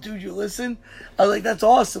like, "Oh, dude, you listen?" I was like, "That's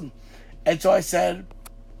awesome." And so I said,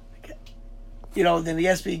 then he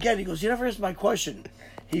asked me again. He goes, "You never answered my question."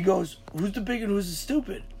 He goes, "Who's the big and who's the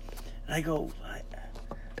stupid?" And I go,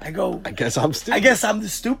 I guess I'm stupid. I guess I'm the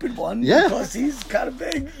stupid one. Yeah. Because he's kind of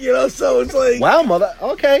big, so it's like. Wow, mother.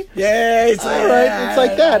 Okay. Yeah, it's All right. It's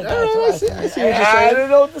like that. All right. I see what you're I saying. don't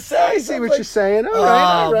know what to say. I see what you're saying. All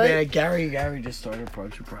right. All right. Man, Gary just started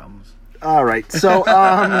approaching problems. All right. So,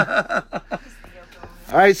 all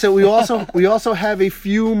right. So we also have a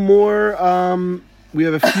few more. We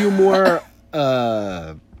have a few more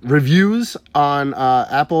reviews on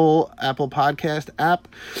Apple Podcast app.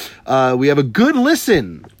 We have a good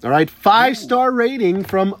listen. All right, 5-star rating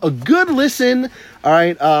from a good listen. All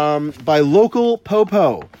right, by Local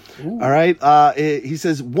Popo. Ooh. All right, he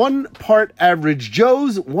says 1 part Average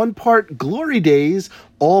Joe's, 1 part Glory Days,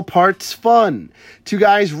 all parts fun. 2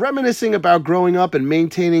 guys reminiscing about growing up and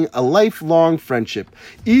maintaining a lifelong friendship.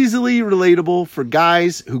 Easily relatable for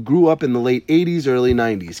guys who grew up in the late 80s, early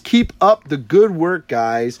 90s. Keep up the good work,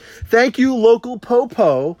 guys. Thank you, Local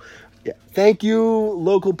Popo. Yeah, thank you,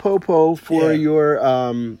 Local Popo, for your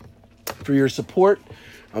support.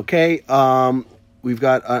 Okay, we've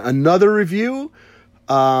got another review.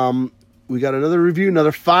 We got another review,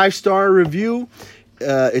 another 5-star review.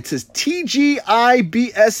 It says TGIBSPF.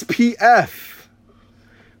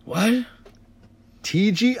 What?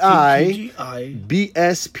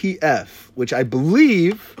 TGIBSPF, which I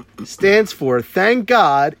believe stands for Thank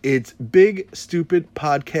God It's Big Stupid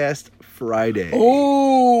Podcast Friday.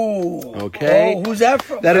 Oh. Okay. Oh, who's that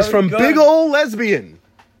from? That is Very from good. Big Ol' Lesbian.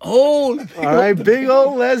 Oh. All right, Big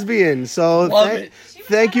Ol' Lesbian. So Love it. She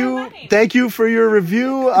thank you. Thank you for your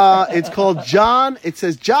review. It's called John. It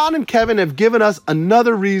says, John and Kevin have given us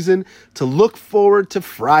another reason to look forward to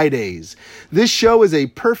Fridays. This show is a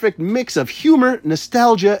perfect mix of humor,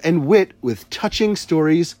 nostalgia, and wit with touching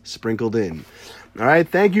stories sprinkled in. All right.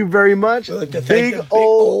 Thank you very much. I'd like to Big thank the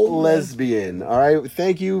old lesbian. All right.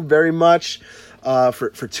 Thank you very much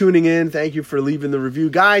for tuning in. Thank you for leaving the review.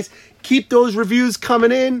 Guys, keep those reviews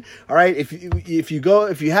coming in. All right. If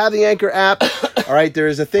you have the Anchor app, all right, there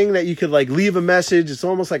is a thing that you could like leave a message. It's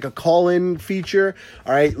almost like a call-in feature.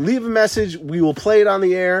 All right. Leave a message. We will play it on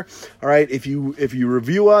the air. All right. If you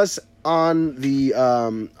review us on the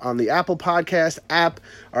Apple Podcast app,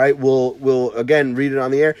 all right, we'll again read it on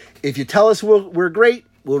the air. If you tell us we're great,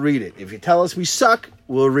 we'll read it. If you tell us we suck,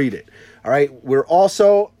 we'll read it. All right. We're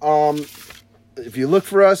also if you look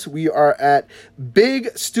for us, we are at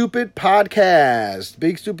Big Stupid Podcast.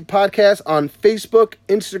 Big Stupid Podcast on Facebook,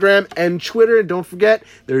 Instagram, and Twitter. Don't forget,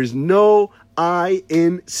 there is no I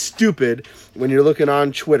in stupid when you're looking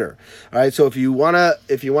on Twitter. All right, so if you wanna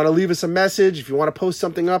leave us a message, if you want to post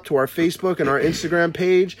something up to our Facebook and our Instagram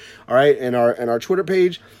page, all right, and our Twitter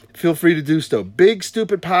page, feel free to do so. Big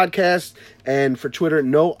Stupid Podcast, and for Twitter,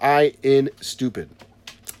 no I in stupid.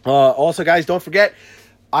 Also, guys, don't forget,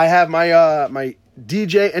 I have my my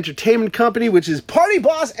DJ entertainment company, which is Party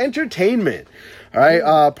Boss Entertainment. All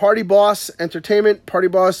right, Party Boss Entertainment, Party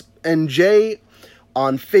Boss NJ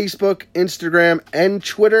on Facebook, Instagram, and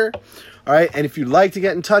Twitter. All right, and if you'd like to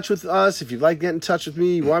get in touch with us, if you'd like to get in touch with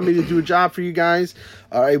me, you want me to do a job for you guys,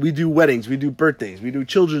 all right, we do weddings, we do birthdays, we do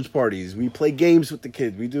children's parties, we play games with the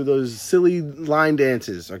kids, we do those silly line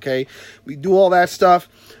dances, okay? We do all that stuff.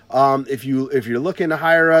 If you're looking to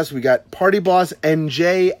hire us, we got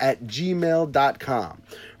partybossnj@gmail.com.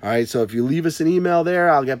 All right, so if you leave us an email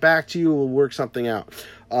there, I'll get back to you. We'll work something out.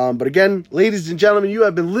 But again, ladies and gentlemen, you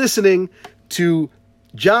have been listening to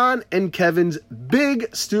John and Kevin's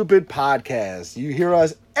Big Stupid Podcast. You hear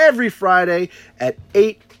us every Friday at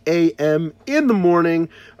 8 a.m. in the morning.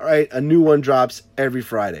 All right, a new one drops every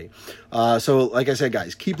Friday. So like I said,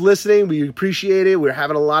 guys, keep listening. We appreciate it. We're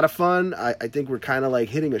having a lot of fun. I think we're kind of like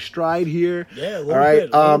hitting a stride here. Yeah, a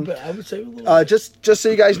little bit. I would say a little bit. Just so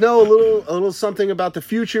you guys know, a little something about the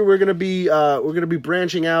future. We're gonna be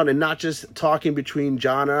branching out and not just talking between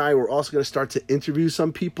John and I. We're also gonna start to interview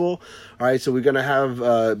some people. All right, so we're gonna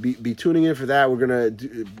have be tuning in for that. We're gonna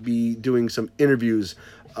be doing some interviews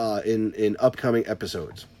in upcoming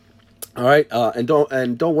episodes. All right, and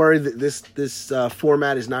don't worry. This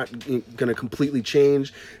format is not going to completely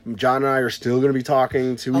change. John and I are still going to be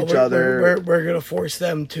talking to each other. We're going to force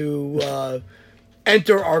them to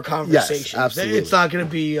enter our conversations. Yes, absolutely. It's not going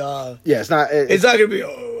to be. It's not. It's not going to be.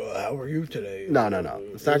 Oh, how are you today? No.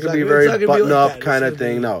 It's not going to be a very button up kind of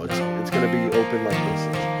thing. No, it's going to be open like this.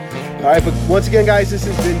 All right, but once again, guys, this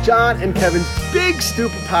has been John and Kevin's Big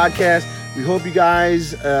Stupid Podcast. We hope you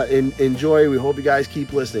guys enjoy. We hope you guys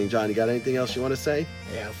keep listening. John, you got anything else you want to say?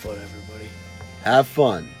 Yeah, have fun, everybody. Have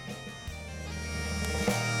fun.